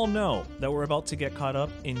all know that we're about to get caught up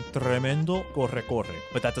in tremendo corre-corre.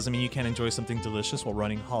 But that doesn't mean you can't enjoy something delicious while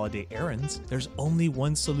running holiday errands. There's only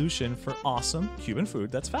one solution for awesome Cuban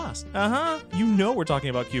food that's fast. You know we're talking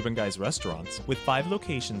about Cuban Guys restaurants. With 5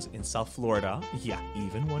 locations in South Florida,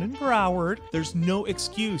 even one in Broward, there's no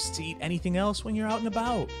excuse to eat anything else when you're out and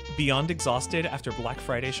about. Beyond exhausted after Black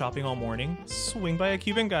Friday shopping all morning, swing by a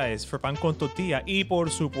Cuban Guys for pan con tortilla y por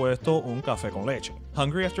supuesto un café con leche.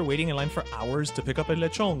 Hungry after waiting in line for hours to pick up el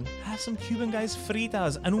lechon? Have some Cuban Guys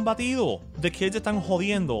fritas and un batido. The kids están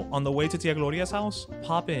jodiendo on the way to Tia Gloria's house?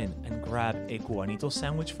 Pop in and grab a cubanito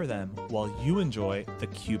sandwich for them while you enjoy the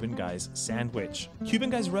Cuban Guys sandwich. Cuban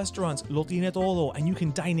Guys restaurants lo tiene todo, and you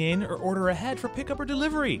can dine in or order ahead for pickup or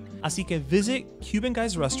delivery. Así que visit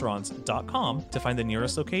CubanGuysRestaurants.com to find the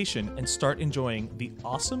nearest location and start enjoying the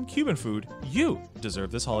awesome Cuban food you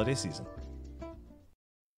deserve this holiday season.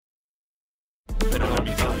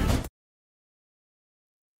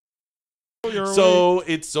 you're So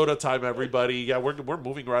it's soda time, everybody. Yeah, we're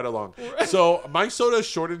moving right along. So my soda is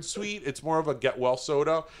short and sweet. It's more of a get well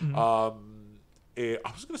soda. I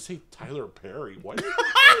was gonna say Tyler Perry. Why did I say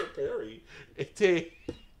Tyler Perry?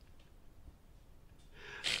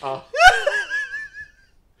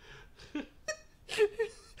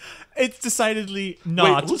 It's decidedly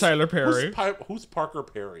not Tyler Perry. Who's Parker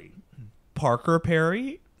Perry? Parker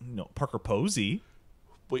Perry? No, Parker Posey.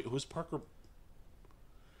 Wait, who's Parker?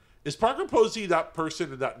 Is Parker Posey that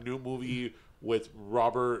person in that new movie with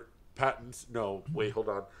Robert Pattinson? No, wait, hold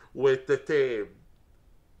on. With the theme.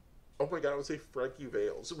 Oh my god, I would say Frankie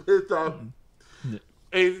Vales. With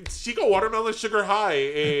Chico Watermelon Sugar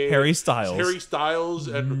High. Harry Styles. Harry Styles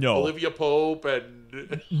and Olivia Pope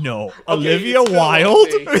and no. Olivia Wilde?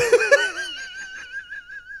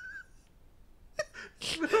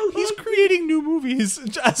 He's creating new movies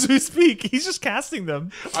as we speak. He's just casting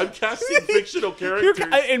them. I'm casting fictional characters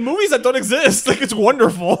in movies that don't exist. Like, it's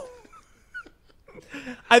wonderful.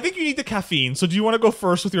 I think you need the caffeine. So do you want to go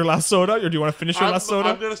first with your last soda, or do you want to finish your last soda?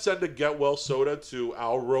 I'm going to send a Get Well soda to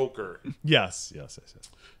Al Roker. Yes.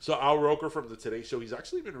 So Al Roker from the Today Show, he's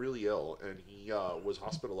actually been really ill, and he was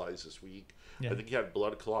hospitalized this week. Yeah. I think he had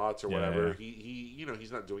blood clots or whatever. Yeah. He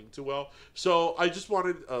he's not doing too well. So I just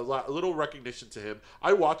wanted a little recognition to him.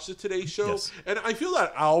 I watched the Today Show, and I feel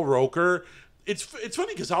that Al Roker. It's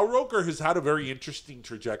funny because Al Roker has had a very interesting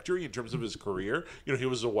trajectory in terms of his career. You know, he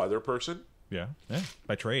was a weather person. Yeah,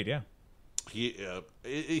 by trade, yeah.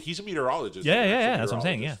 He's a meteorologist. Yeah. That's what I'm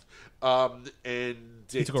saying. Yeah. And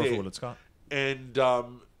he took over for Willard Scott. And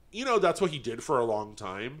you know, that's what he did for a long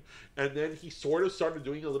time. And then he sort of started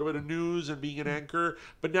doing a little bit of news and being an anchor.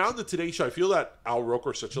 But now in the Today Show, I feel that Al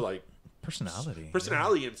Roker is such a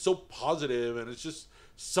personality and so positive, and it's just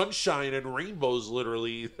sunshine and rainbows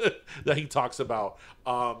literally that he talks about.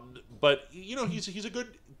 But you know, he's a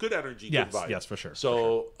good energy, good vibe. Yes, for sure.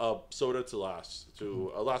 So soda to last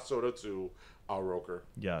soda to Al Roker.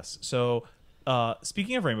 Yes. So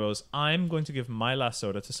speaking of rainbows, I'm going to give my last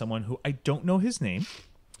soda to someone who I don't know his name,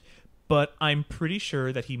 but I'm pretty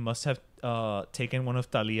sure that he must have taken one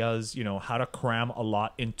of Talia's, how to cram a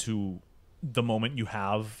lot into the moment you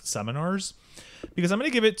have seminars, because I'm going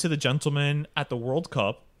to give it to the gentleman at the World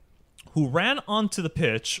Cup who ran onto the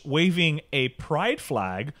pitch waving a pride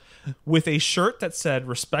flag with a shirt that said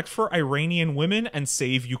 "Respect for Iranian women and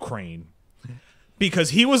save Ukraine." Because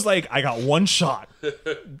he was like, I got one shot.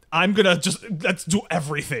 I'm going to let's do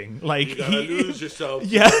everything. Like, you gotta lose yourself.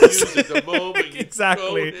 Yes. At the moment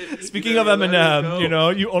exactly. Speaking of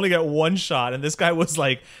Eminem, you only get one shot. And this guy was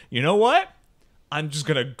like, you know what? I'm just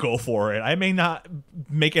going to go for it. I may not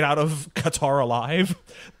make it out of Qatar alive,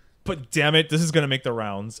 but damn it, this is going to make the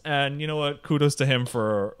rounds. And you know what? Kudos to him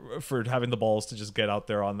for having the balls to just get out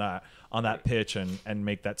there on that pitch and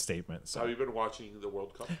make that statement. So. Have you been watching the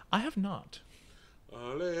World Cup? I have not.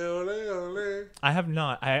 Ole, ole, ole. I have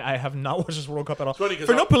not. I have not watched this World Cup at all.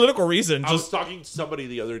 For no political reason. I was talking to somebody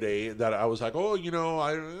the other day that I was like, I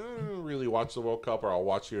don't really watch the World Cup, or I'll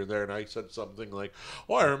watch here and there. And I said something like,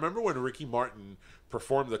 I remember when Ricky Martin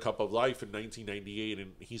performed The Cup of Life in 1998.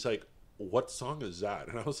 And he's like, what song is that?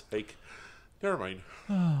 And I was like, never mind.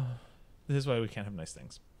 This is why we can't have nice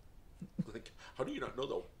things. Like, how do you not know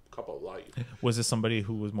The Cup of Life? Was this somebody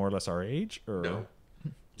who was more or less our age? Or no.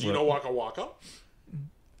 Do you know Waka Waka?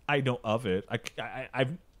 I know of it.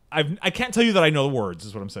 I can't tell you that I know the words.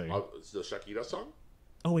 Is what I'm saying. It's the Shakira song.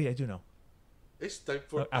 Oh wait, I do know. It's time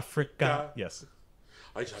for Africa. Yes.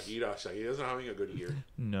 Shakira's not having a good year.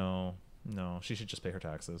 No, she should just pay her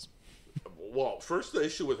taxes. Well, first the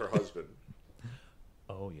issue with her husband.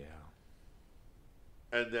 Oh yeah.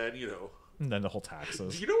 And then And then the whole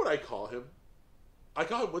taxes. Do you know what I call him? I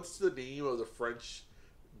call him. What's the name of the French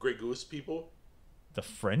Grey Goose people? The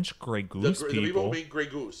French Grey Goose people? The people who made Grey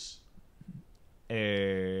Goose.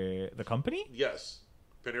 The company? Yes.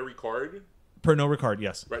 Pernod Ricard? Pernod Ricard,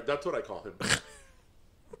 yes. Right, that's what I call him.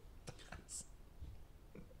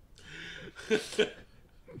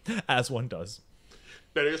 As one does.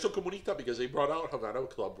 Pero ellos son comunistas because they brought out Havana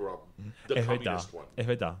Club rum, the communist one. Es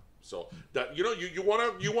verdad. So that you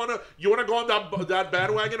wanna go on that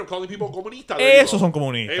bandwagon of calling people comunistas. Esos son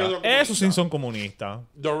comunistas. Esos sí son comunistas.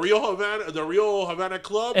 The real Havana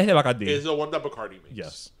Club es de Bacardi. Is the one that Bacardi makes.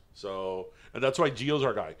 Yes. So, and that's why Gio's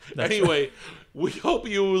our guy. Anyway, we hope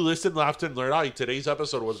you listened, laughed, and learned. Today's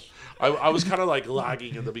episode was I was kind of like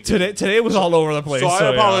lagging in the beginning. Today was all over the place. So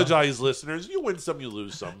I apologize, listeners. You win some, you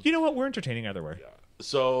lose some. You know what? We're entertaining either way. Yeah.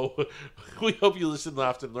 So we hope you listen,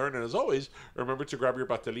 laughed, and learned. And as always, remember to grab your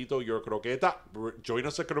pastelito, your croqueta. Join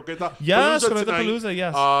us at Croqueta Yes, Palooza Croqueta tonight. Palooza,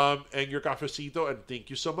 yes. And your cafecito. And thank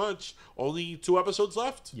you so much. Only 2 episodes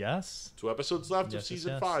left. Yes. 2 episodes left of Yes,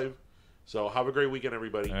 season yes. 5. So have a great weekend,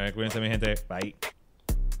 everybody. All right, cuídense, mi gente. Bye.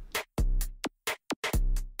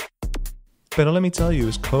 Pero Let Me Tell You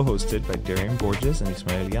is co-hosted by Darian Borges and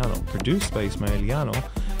Ismaeliano, produced by Ismaeliano,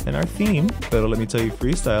 and our theme, Pero Let Me Tell You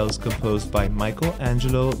Freestyle, is composed by Michael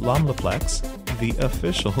Angelo Lomlaplex, the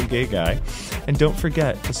official gay guy. And don't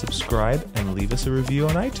forget to subscribe and leave us a review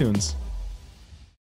on iTunes.